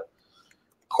of the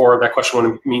core of that question,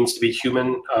 what it means to be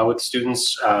human with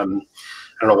students? I don't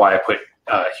know why I put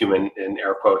human in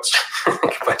air quotes,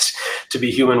 but to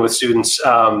be human with students.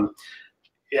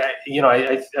 Yeah,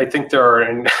 I think there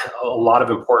are a lot of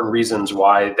important reasons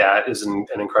why that is an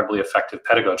incredibly effective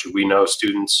pedagogy. We know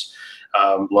students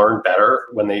learn better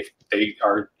when they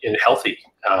are healthy,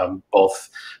 both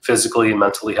physically and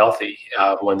mentally healthy,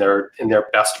 when they're in their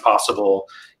best possible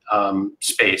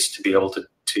space to be able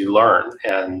to learn.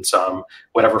 And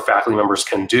whatever faculty members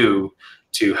can do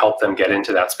to help them get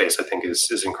into that space, I think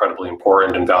is incredibly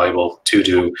important and valuable to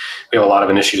do. We have a lot of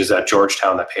initiatives at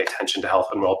Georgetown that pay attention to health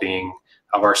and well-being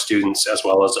of our students as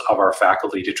well as of our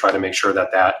faculty, to try to make sure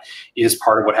that that is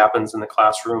part of what happens in the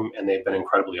classroom, and they've been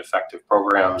incredibly effective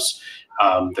programs.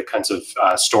 The kinds of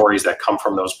stories that come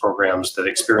from those programs, the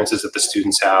experiences that the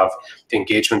students have, the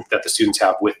engagement that the students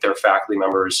have with their faculty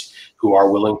members who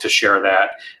are willing to share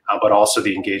that, but also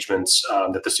the engagements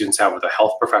that the students have with the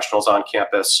health professionals on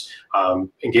campus,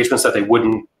 engagements that they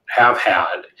wouldn't have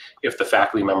had if the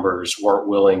faculty members weren't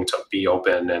willing to be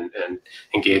open and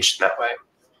engaged in that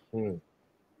way.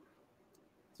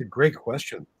 It's a great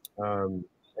question.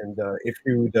 If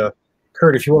you'd,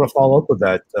 Kurt, if you want to follow up with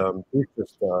that, please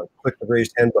just click the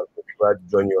raised hand button. We'll be glad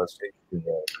to join you on stage to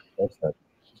address that.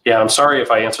 Yeah, I'm sorry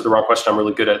if I answered the wrong question. I'm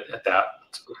really good at that.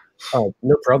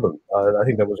 No problem. I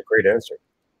think that was a great answer.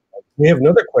 We have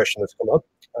another question that's come up,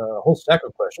 a whole stack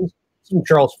of questions. This is from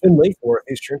Charles Finley from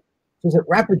Northeastern. It says that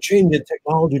rapid change in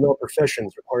technology in all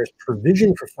professions requires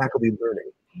provision for faculty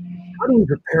learning. How do we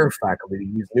prepare faculty to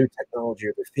use new technology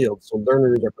or the field so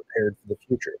learners are prepared for the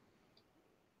future?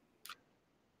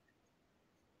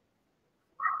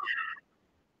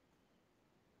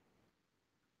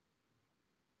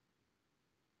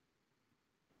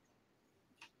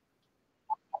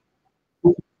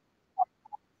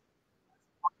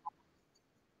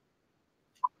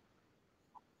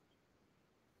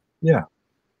 Yeah.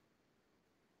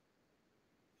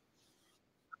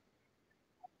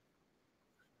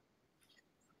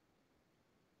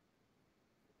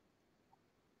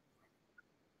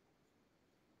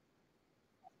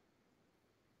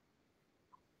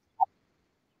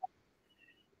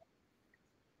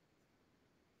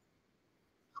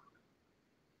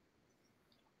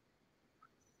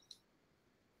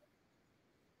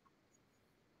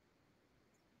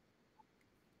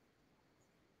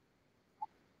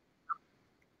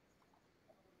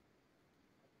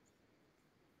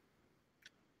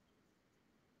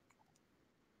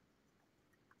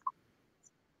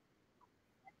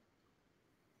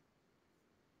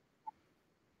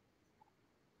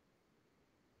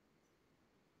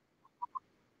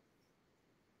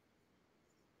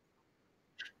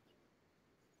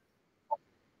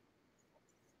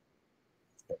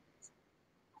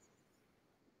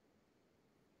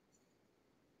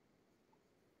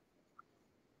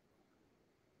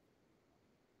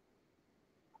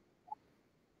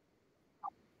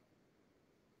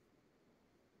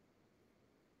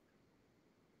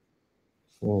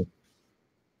 Mm.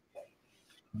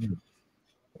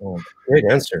 Mm. Great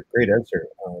answer. Great answer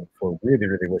for really,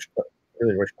 really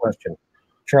rich question.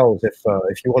 Charles, if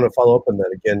you want to follow up on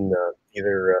that again,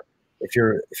 either if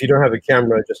you don't have a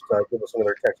camera, just give us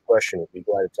another text question. We'd be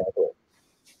glad to tackle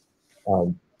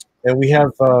it. And we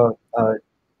have a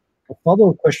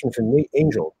follow-up question from Nate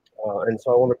Angel, and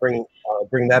so I want to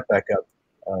bring that back up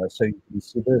so you can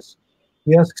see this.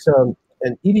 He asks,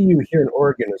 an EDU here in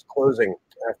Oregon is closing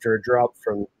after a drop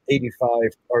from 85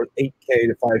 or 8K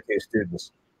to 5K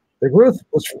students. The growth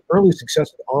was from early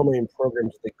success with online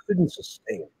programs that they couldn't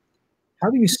sustain. How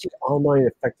do you see online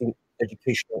affecting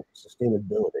educational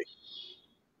sustainability?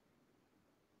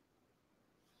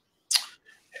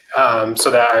 So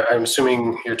that I'm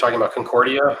assuming you're talking about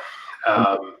Concordia.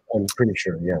 I'm pretty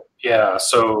sure, yeah. Yeah.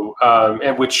 So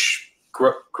and which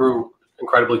grew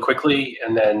incredibly quickly,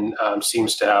 and then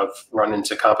seems to have run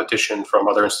into competition from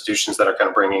other institutions that are kind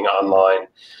of bringing online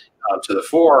to the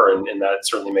fore, and that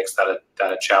certainly makes that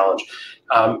a challenge.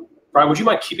 Brian, would you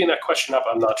mind keeping that question up?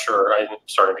 I'm not sure. I'm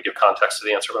starting to give context to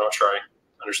the answer, but I'm not sure I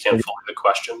understand fully the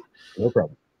question. No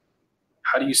problem.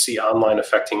 How do you see online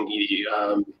affecting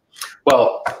EDU?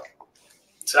 Well,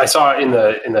 I saw in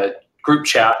the group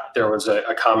chat there was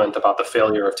a comment about the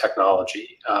failure of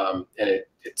technology, and it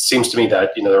seems to me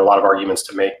that there are a lot of arguments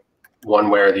to make one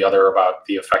way or the other about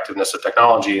the effectiveness of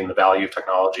technology and the value of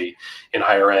technology in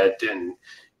higher ed. And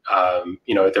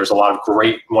there's a lot of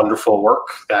great, wonderful work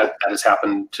that has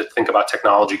happened to think about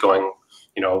technology going,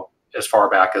 as far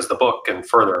back as the book and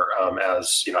further,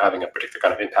 as having a particular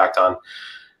kind of impact on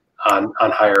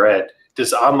higher ed.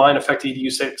 Does online affect EDU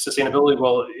sustainability?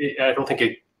 Well, I don't think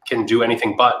it can do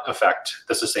anything but affect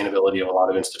the sustainability of a lot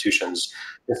of institutions.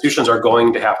 Institutions are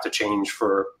going to have to change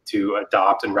to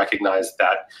adopt and recognize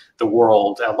that the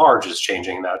world at large is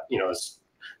changing. That is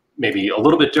maybe a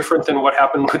little bit different than what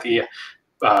happened with the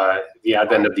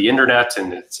advent of the internet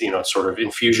and its sort of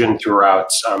infusion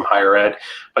throughout higher ed.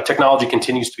 But technology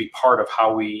continues to be part of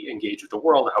how we engage with the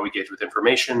world, how we engage with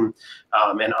information,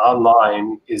 and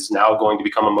online is now going to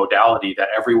become a modality that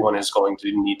everyone is going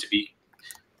to need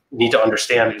to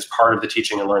understand is part of the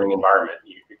teaching and learning environment.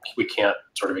 We can't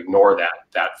sort of ignore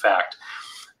that fact.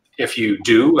 If you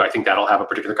do, I think that'll have a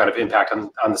particular kind of impact on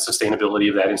the sustainability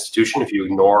of that institution. If you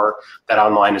ignore that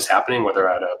online is happening, whether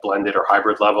at a blended or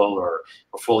hybrid level or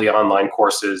fully online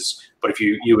courses, but if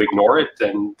you ignore it,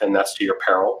 then that's to your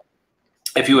peril.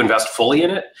 If you invest fully in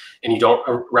it and you don't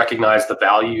recognize the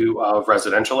value of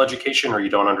residential education, or you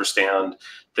don't understand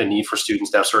the need for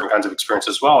students to have certain kinds of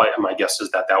experiences as well, my guess is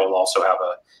that will also have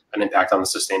an impact on the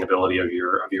sustainability of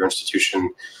your institution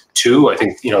too. I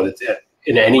think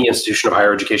in any institution of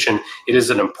higher education, it is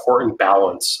an important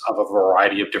balance of a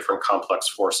variety of different complex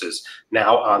forces.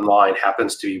 Now online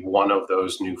happens to be one of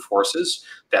those new forces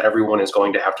that everyone is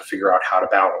going to have to figure out how to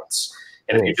balance.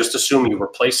 And if you just assume you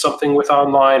replace something with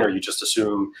online, or you just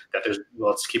assume that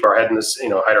let's keep our head in this,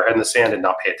 hide our head in the sand and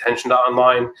not pay attention to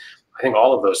online, I think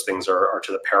all of those things are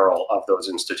to the peril of those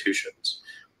institutions.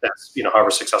 That's, however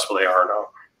successful they are or not.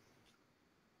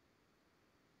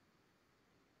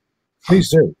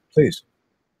 Please do, please.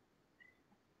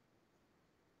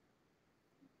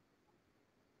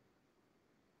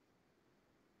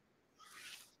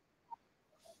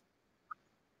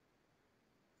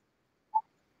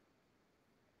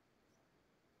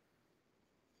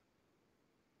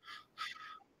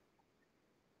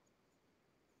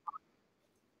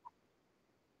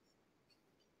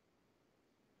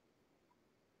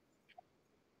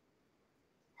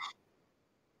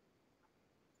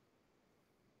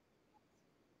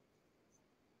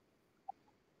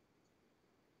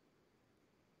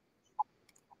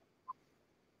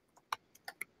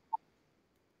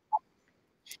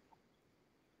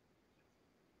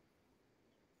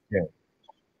 Yeah.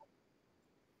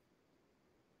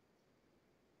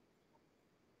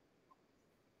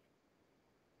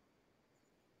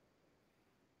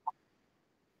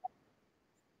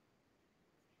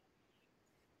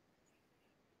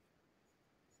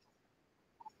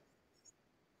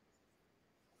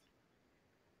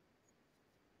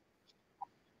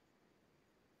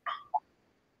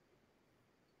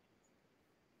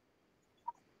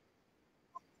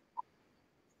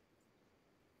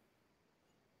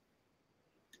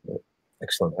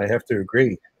 Excellent. I have to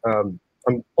agree. I'm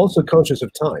also conscious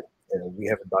of time, and we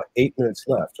have about 8 minutes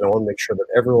left. And I want to make sure that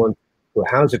everyone who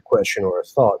has a question or a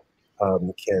thought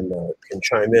can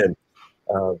chime in.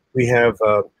 We have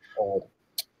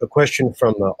a question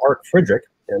from Art Friedrich,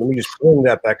 and let me just bring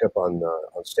that back up on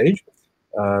stage,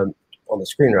 on the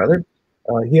screen rather.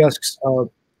 He asks,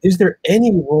 is there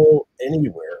any role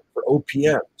anywhere for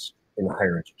OPMs in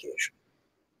higher education?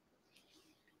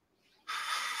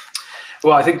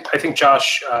 Well, I think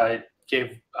Josh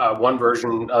gave one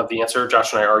version of the answer.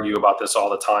 Josh and I argue about this all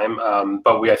the time,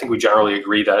 but I think we generally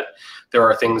agree that there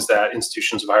are things that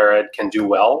institutions of higher ed can do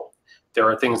well. There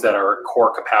are things that are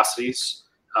core capacities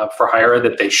for higher ed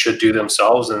that they should do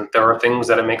themselves, and there are things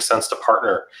that it makes sense to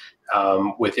partner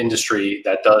with industry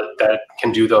that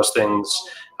can do those things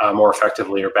more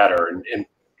effectively or better. And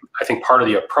I think part of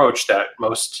the approach that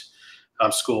most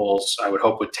schools, I would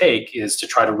hope, would take is to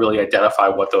try to really identify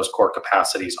what those core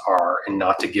capacities are and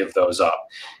not to give those up.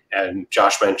 And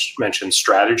Josh mentioned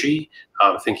strategy,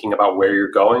 thinking about where you're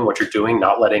going, what you're doing,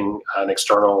 not letting an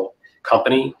external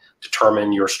company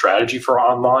determine your strategy for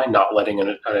online, not letting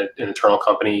an internal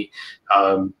company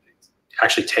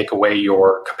actually take away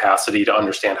your capacity to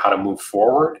understand how to move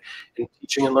forward in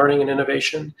teaching and learning and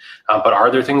innovation. But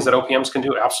are there things that OPMs can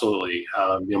do? Absolutely.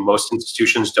 Most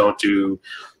institutions don't do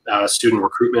student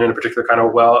recruitment in a particular kind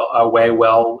of way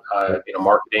well.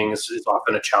 Marketing is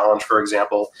often a challenge, for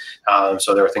example.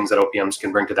 So there are things that OPMs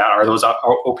can bring to that. Are those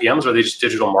OPMs, or are they just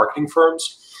digital marketing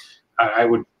firms? I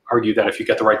would argue that if you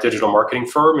get the right digital marketing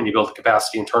firm and you build the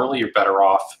capacity internally, you're better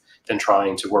off than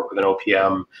trying to work with an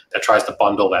OPM that tries to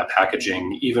bundle that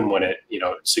packaging, even when it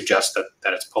suggests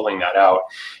that it's pulling that out.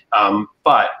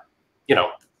 But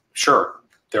sure,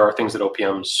 there are things that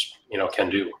OPMs can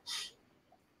do.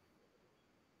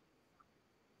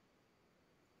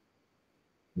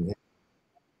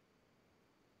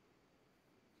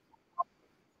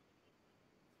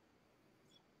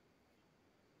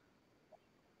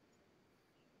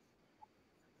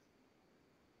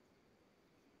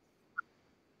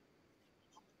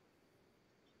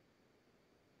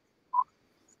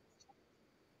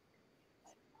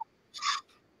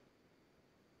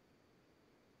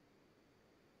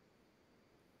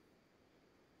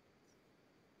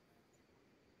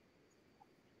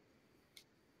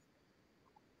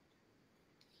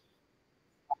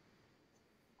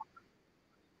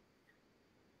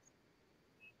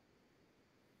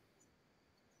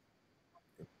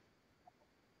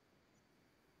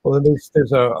 Well,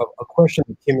 there's a question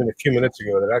that came in a few minutes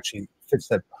ago that actually fits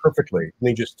that perfectly. Let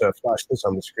me just flash this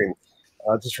on the screen.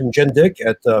 This is from Jen Dick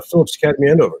at Phillips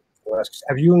Academy Andover, who asks,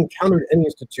 have you encountered any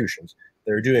institutions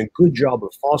that are doing a good job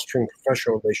of fostering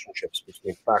professional relationships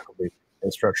between faculty and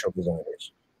instructional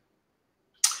designers?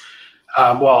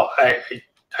 Well, I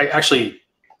actually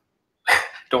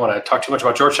don't want to talk too much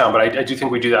about Georgetown, but I do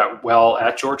think we do that well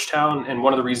at Georgetown. And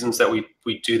one of the reasons that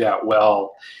we do that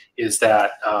well is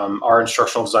that our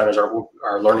instructional designers,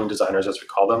 our learning designers, as we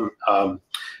call them,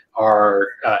 are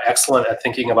excellent at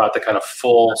thinking about the kind of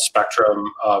full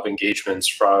spectrum of engagements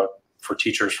for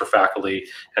teachers, for faculty,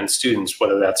 and students,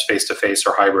 whether that's face-to-face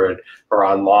or hybrid or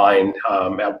online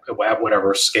at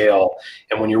whatever scale.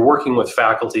 And when you're working with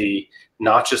faculty,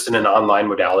 not just in an online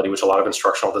modality, which a lot of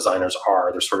instructional designers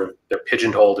are, they're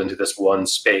pigeonholed into this one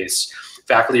space.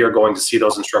 Faculty are going to see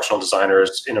those instructional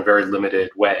designers in a very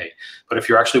limited way. But if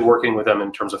you're actually working with them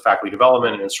in terms of faculty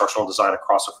development and instructional design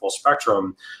across a full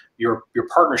spectrum, your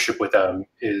partnership with them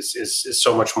is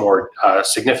so much more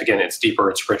significant. It's deeper,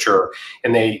 it's richer,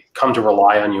 and they come to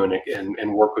rely on you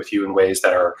and work with you in ways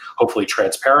that are hopefully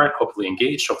transparent, hopefully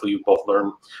engaged, hopefully you both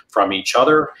learn from each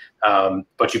other.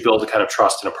 But you build a kind of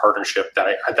trust and a partnership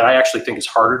that I actually think is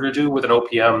harder to do with an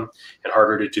OPM and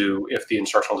harder to do if the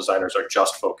instructional designers are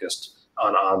just focused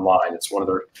on online. It's one of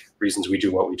the reasons we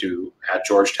do what we do at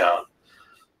Georgetown.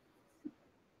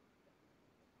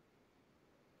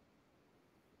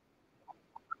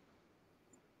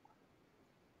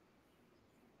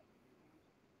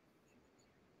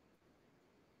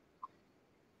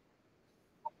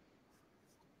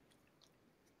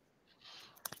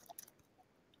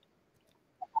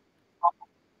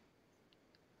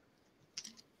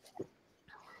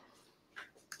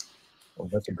 Well,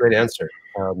 that's a great answer.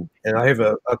 And I have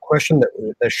a question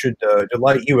that should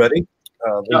delight you, Eddie.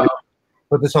 Let me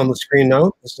put this on the screen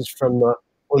now. This is from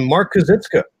Mark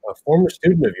Kozitska, a former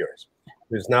student of yours,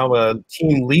 who's now a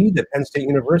team lead at Penn State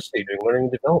University doing learning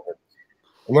and development.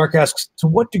 And Mark asks, to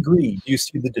what degree do you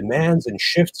see the demands and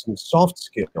shifts in soft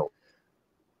skills?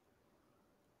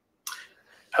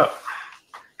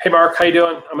 Hey, Mark, how you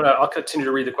doing? I'll continue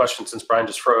to read the question since Brian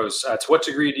just froze. To what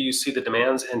degree do you see the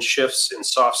demands and shifts in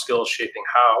soft skills shaping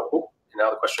how? Oh, and now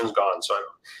the question is gone, so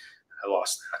I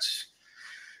lost that.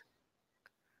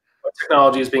 What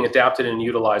technology is being adapted and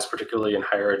utilized, particularly in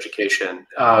higher education?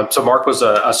 So Mark was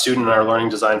a student in our learning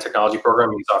design technology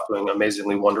program. He's off doing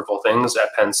amazingly wonderful things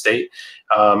at Penn State.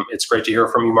 It's great to hear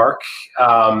from you, Mark.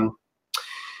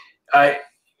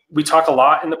 we talk a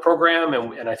lot in the program,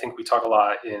 and I think we talk a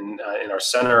lot in our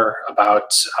center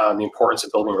about the importance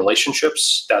of building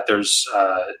relationships. That there's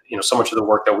so much of the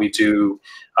work that we do,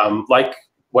 like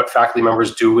what faculty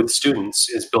members do with students,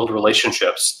 is build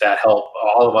relationships that help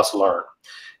all of us learn.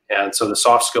 And so the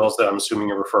soft skills that I'm assuming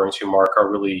you're referring to, Mark, are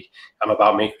really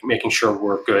about making sure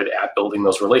we're good at building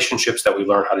those relationships, that we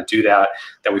learn how to do that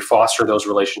we foster those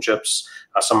relationships.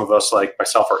 Some of us, like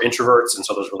myself, are introverts, and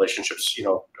so those relationships,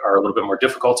 are a little bit more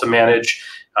difficult to manage.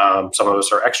 Some of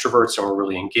us are extroverts, and we're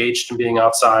really engaged in being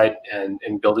outside and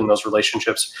building those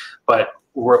relationships. But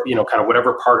we're, kind of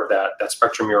whatever part of that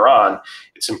spectrum you're on,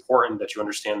 it's important that you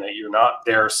understand that you're not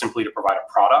there simply to provide a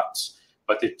product,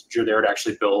 but that you're there to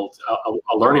actually build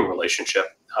a learning relationship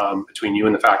between you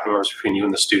and the faculty members, between you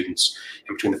and the students,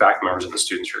 and between the faculty members and the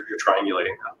students. You're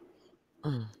triangulating that.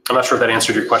 I'm not sure if that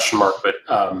answered your question, Mark, but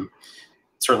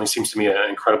it certainly seems to me an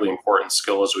incredibly important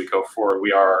skill as we go forward. We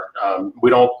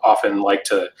don't often like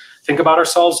to think about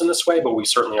ourselves in this way, but we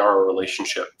certainly are a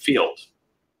relationship field.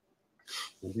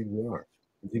 Indeed we are.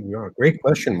 Indeed we are. Great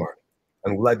question, Mark.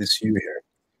 I'm glad to see you here.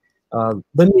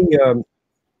 Let me,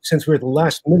 since we're at the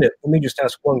last minute, let me just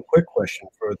ask one quick question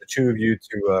for the two of you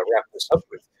to wrap this up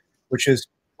with, which is,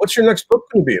 what's your next book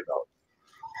going to be about?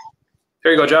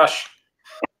 There you go, Josh.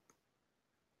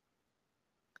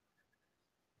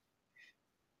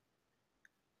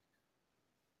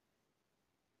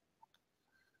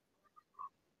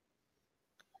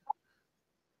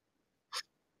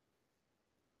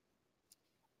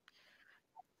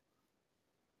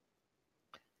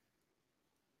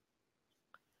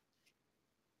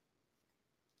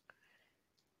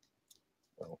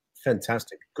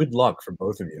 Fantastic. Good luck for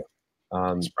both of you.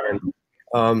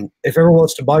 If everyone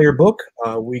wants to buy your book,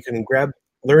 we can grab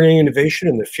Learning Innovation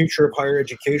and the Future of Higher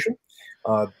Education.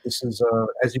 This is,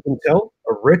 as you can tell,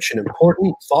 a rich and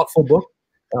important, thoughtful book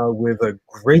with a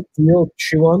great deal to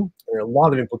chew on and a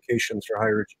lot of implications for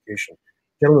higher education.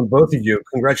 Gentlemen, both of you,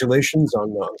 congratulations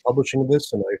on publishing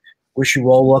this, and I wish you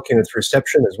all luck in its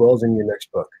reception as well as in your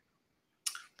next book.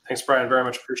 Thanks, Brian. Very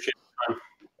much appreciate your time.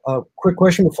 Quick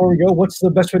question before we go. What's the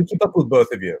best way to keep up with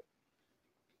both of you?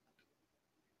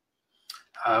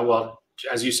 Well,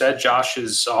 as you said, Josh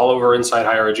is all over Inside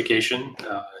Higher Education,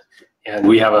 and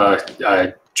we have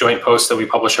a joint post that we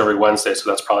publish every Wednesday, so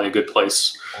that's probably a good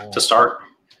place to start.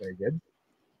 Very good.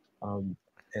 And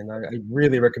I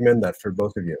really recommend that for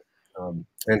both of you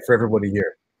and for everybody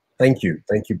here. Thank you.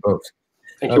 Thank you both.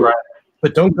 Thank you, Ryan.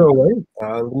 But don't go away.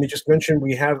 Let me just mention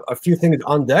we have a few things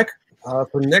on deck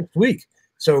for next week.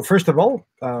 So first of all,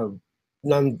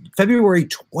 on February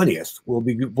 20th, we'll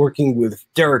be working with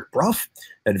Derek Bruff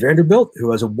at Vanderbilt,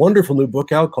 who has a wonderful new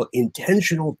book out called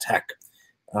Intentional Tech.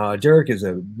 Derek is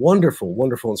a wonderful,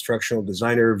 wonderful instructional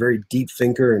designer, very deep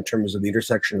thinker in terms of the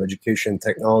intersection of education and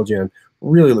technology. I'm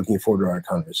really looking forward to our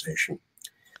conversation.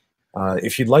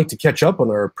 If you'd like to catch up on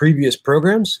our previous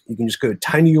programs, you can just go to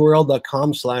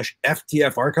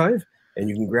tinyurl.com/FTF archive, and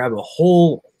you can grab a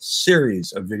whole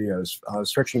series of videos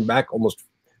stretching back almost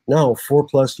now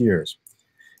 4+ years.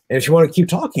 And if you want to keep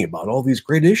talking about all these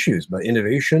great issues about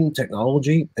innovation,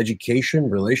 technology,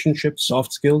 education, relationships,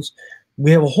 soft skills,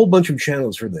 we have a whole bunch of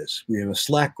channels for this. We have a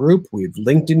Slack group, we have a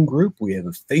LinkedIn group, we have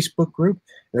a Facebook group,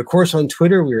 and of course on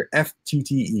Twitter, we are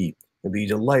FTTE. I'd be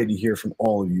delighted to hear from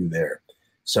all of you there.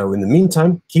 So in the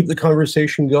meantime, keep the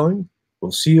conversation going.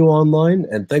 We'll see you online,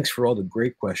 and thanks for all the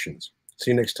great questions.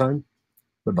 See you next time.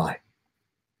 Bye-bye.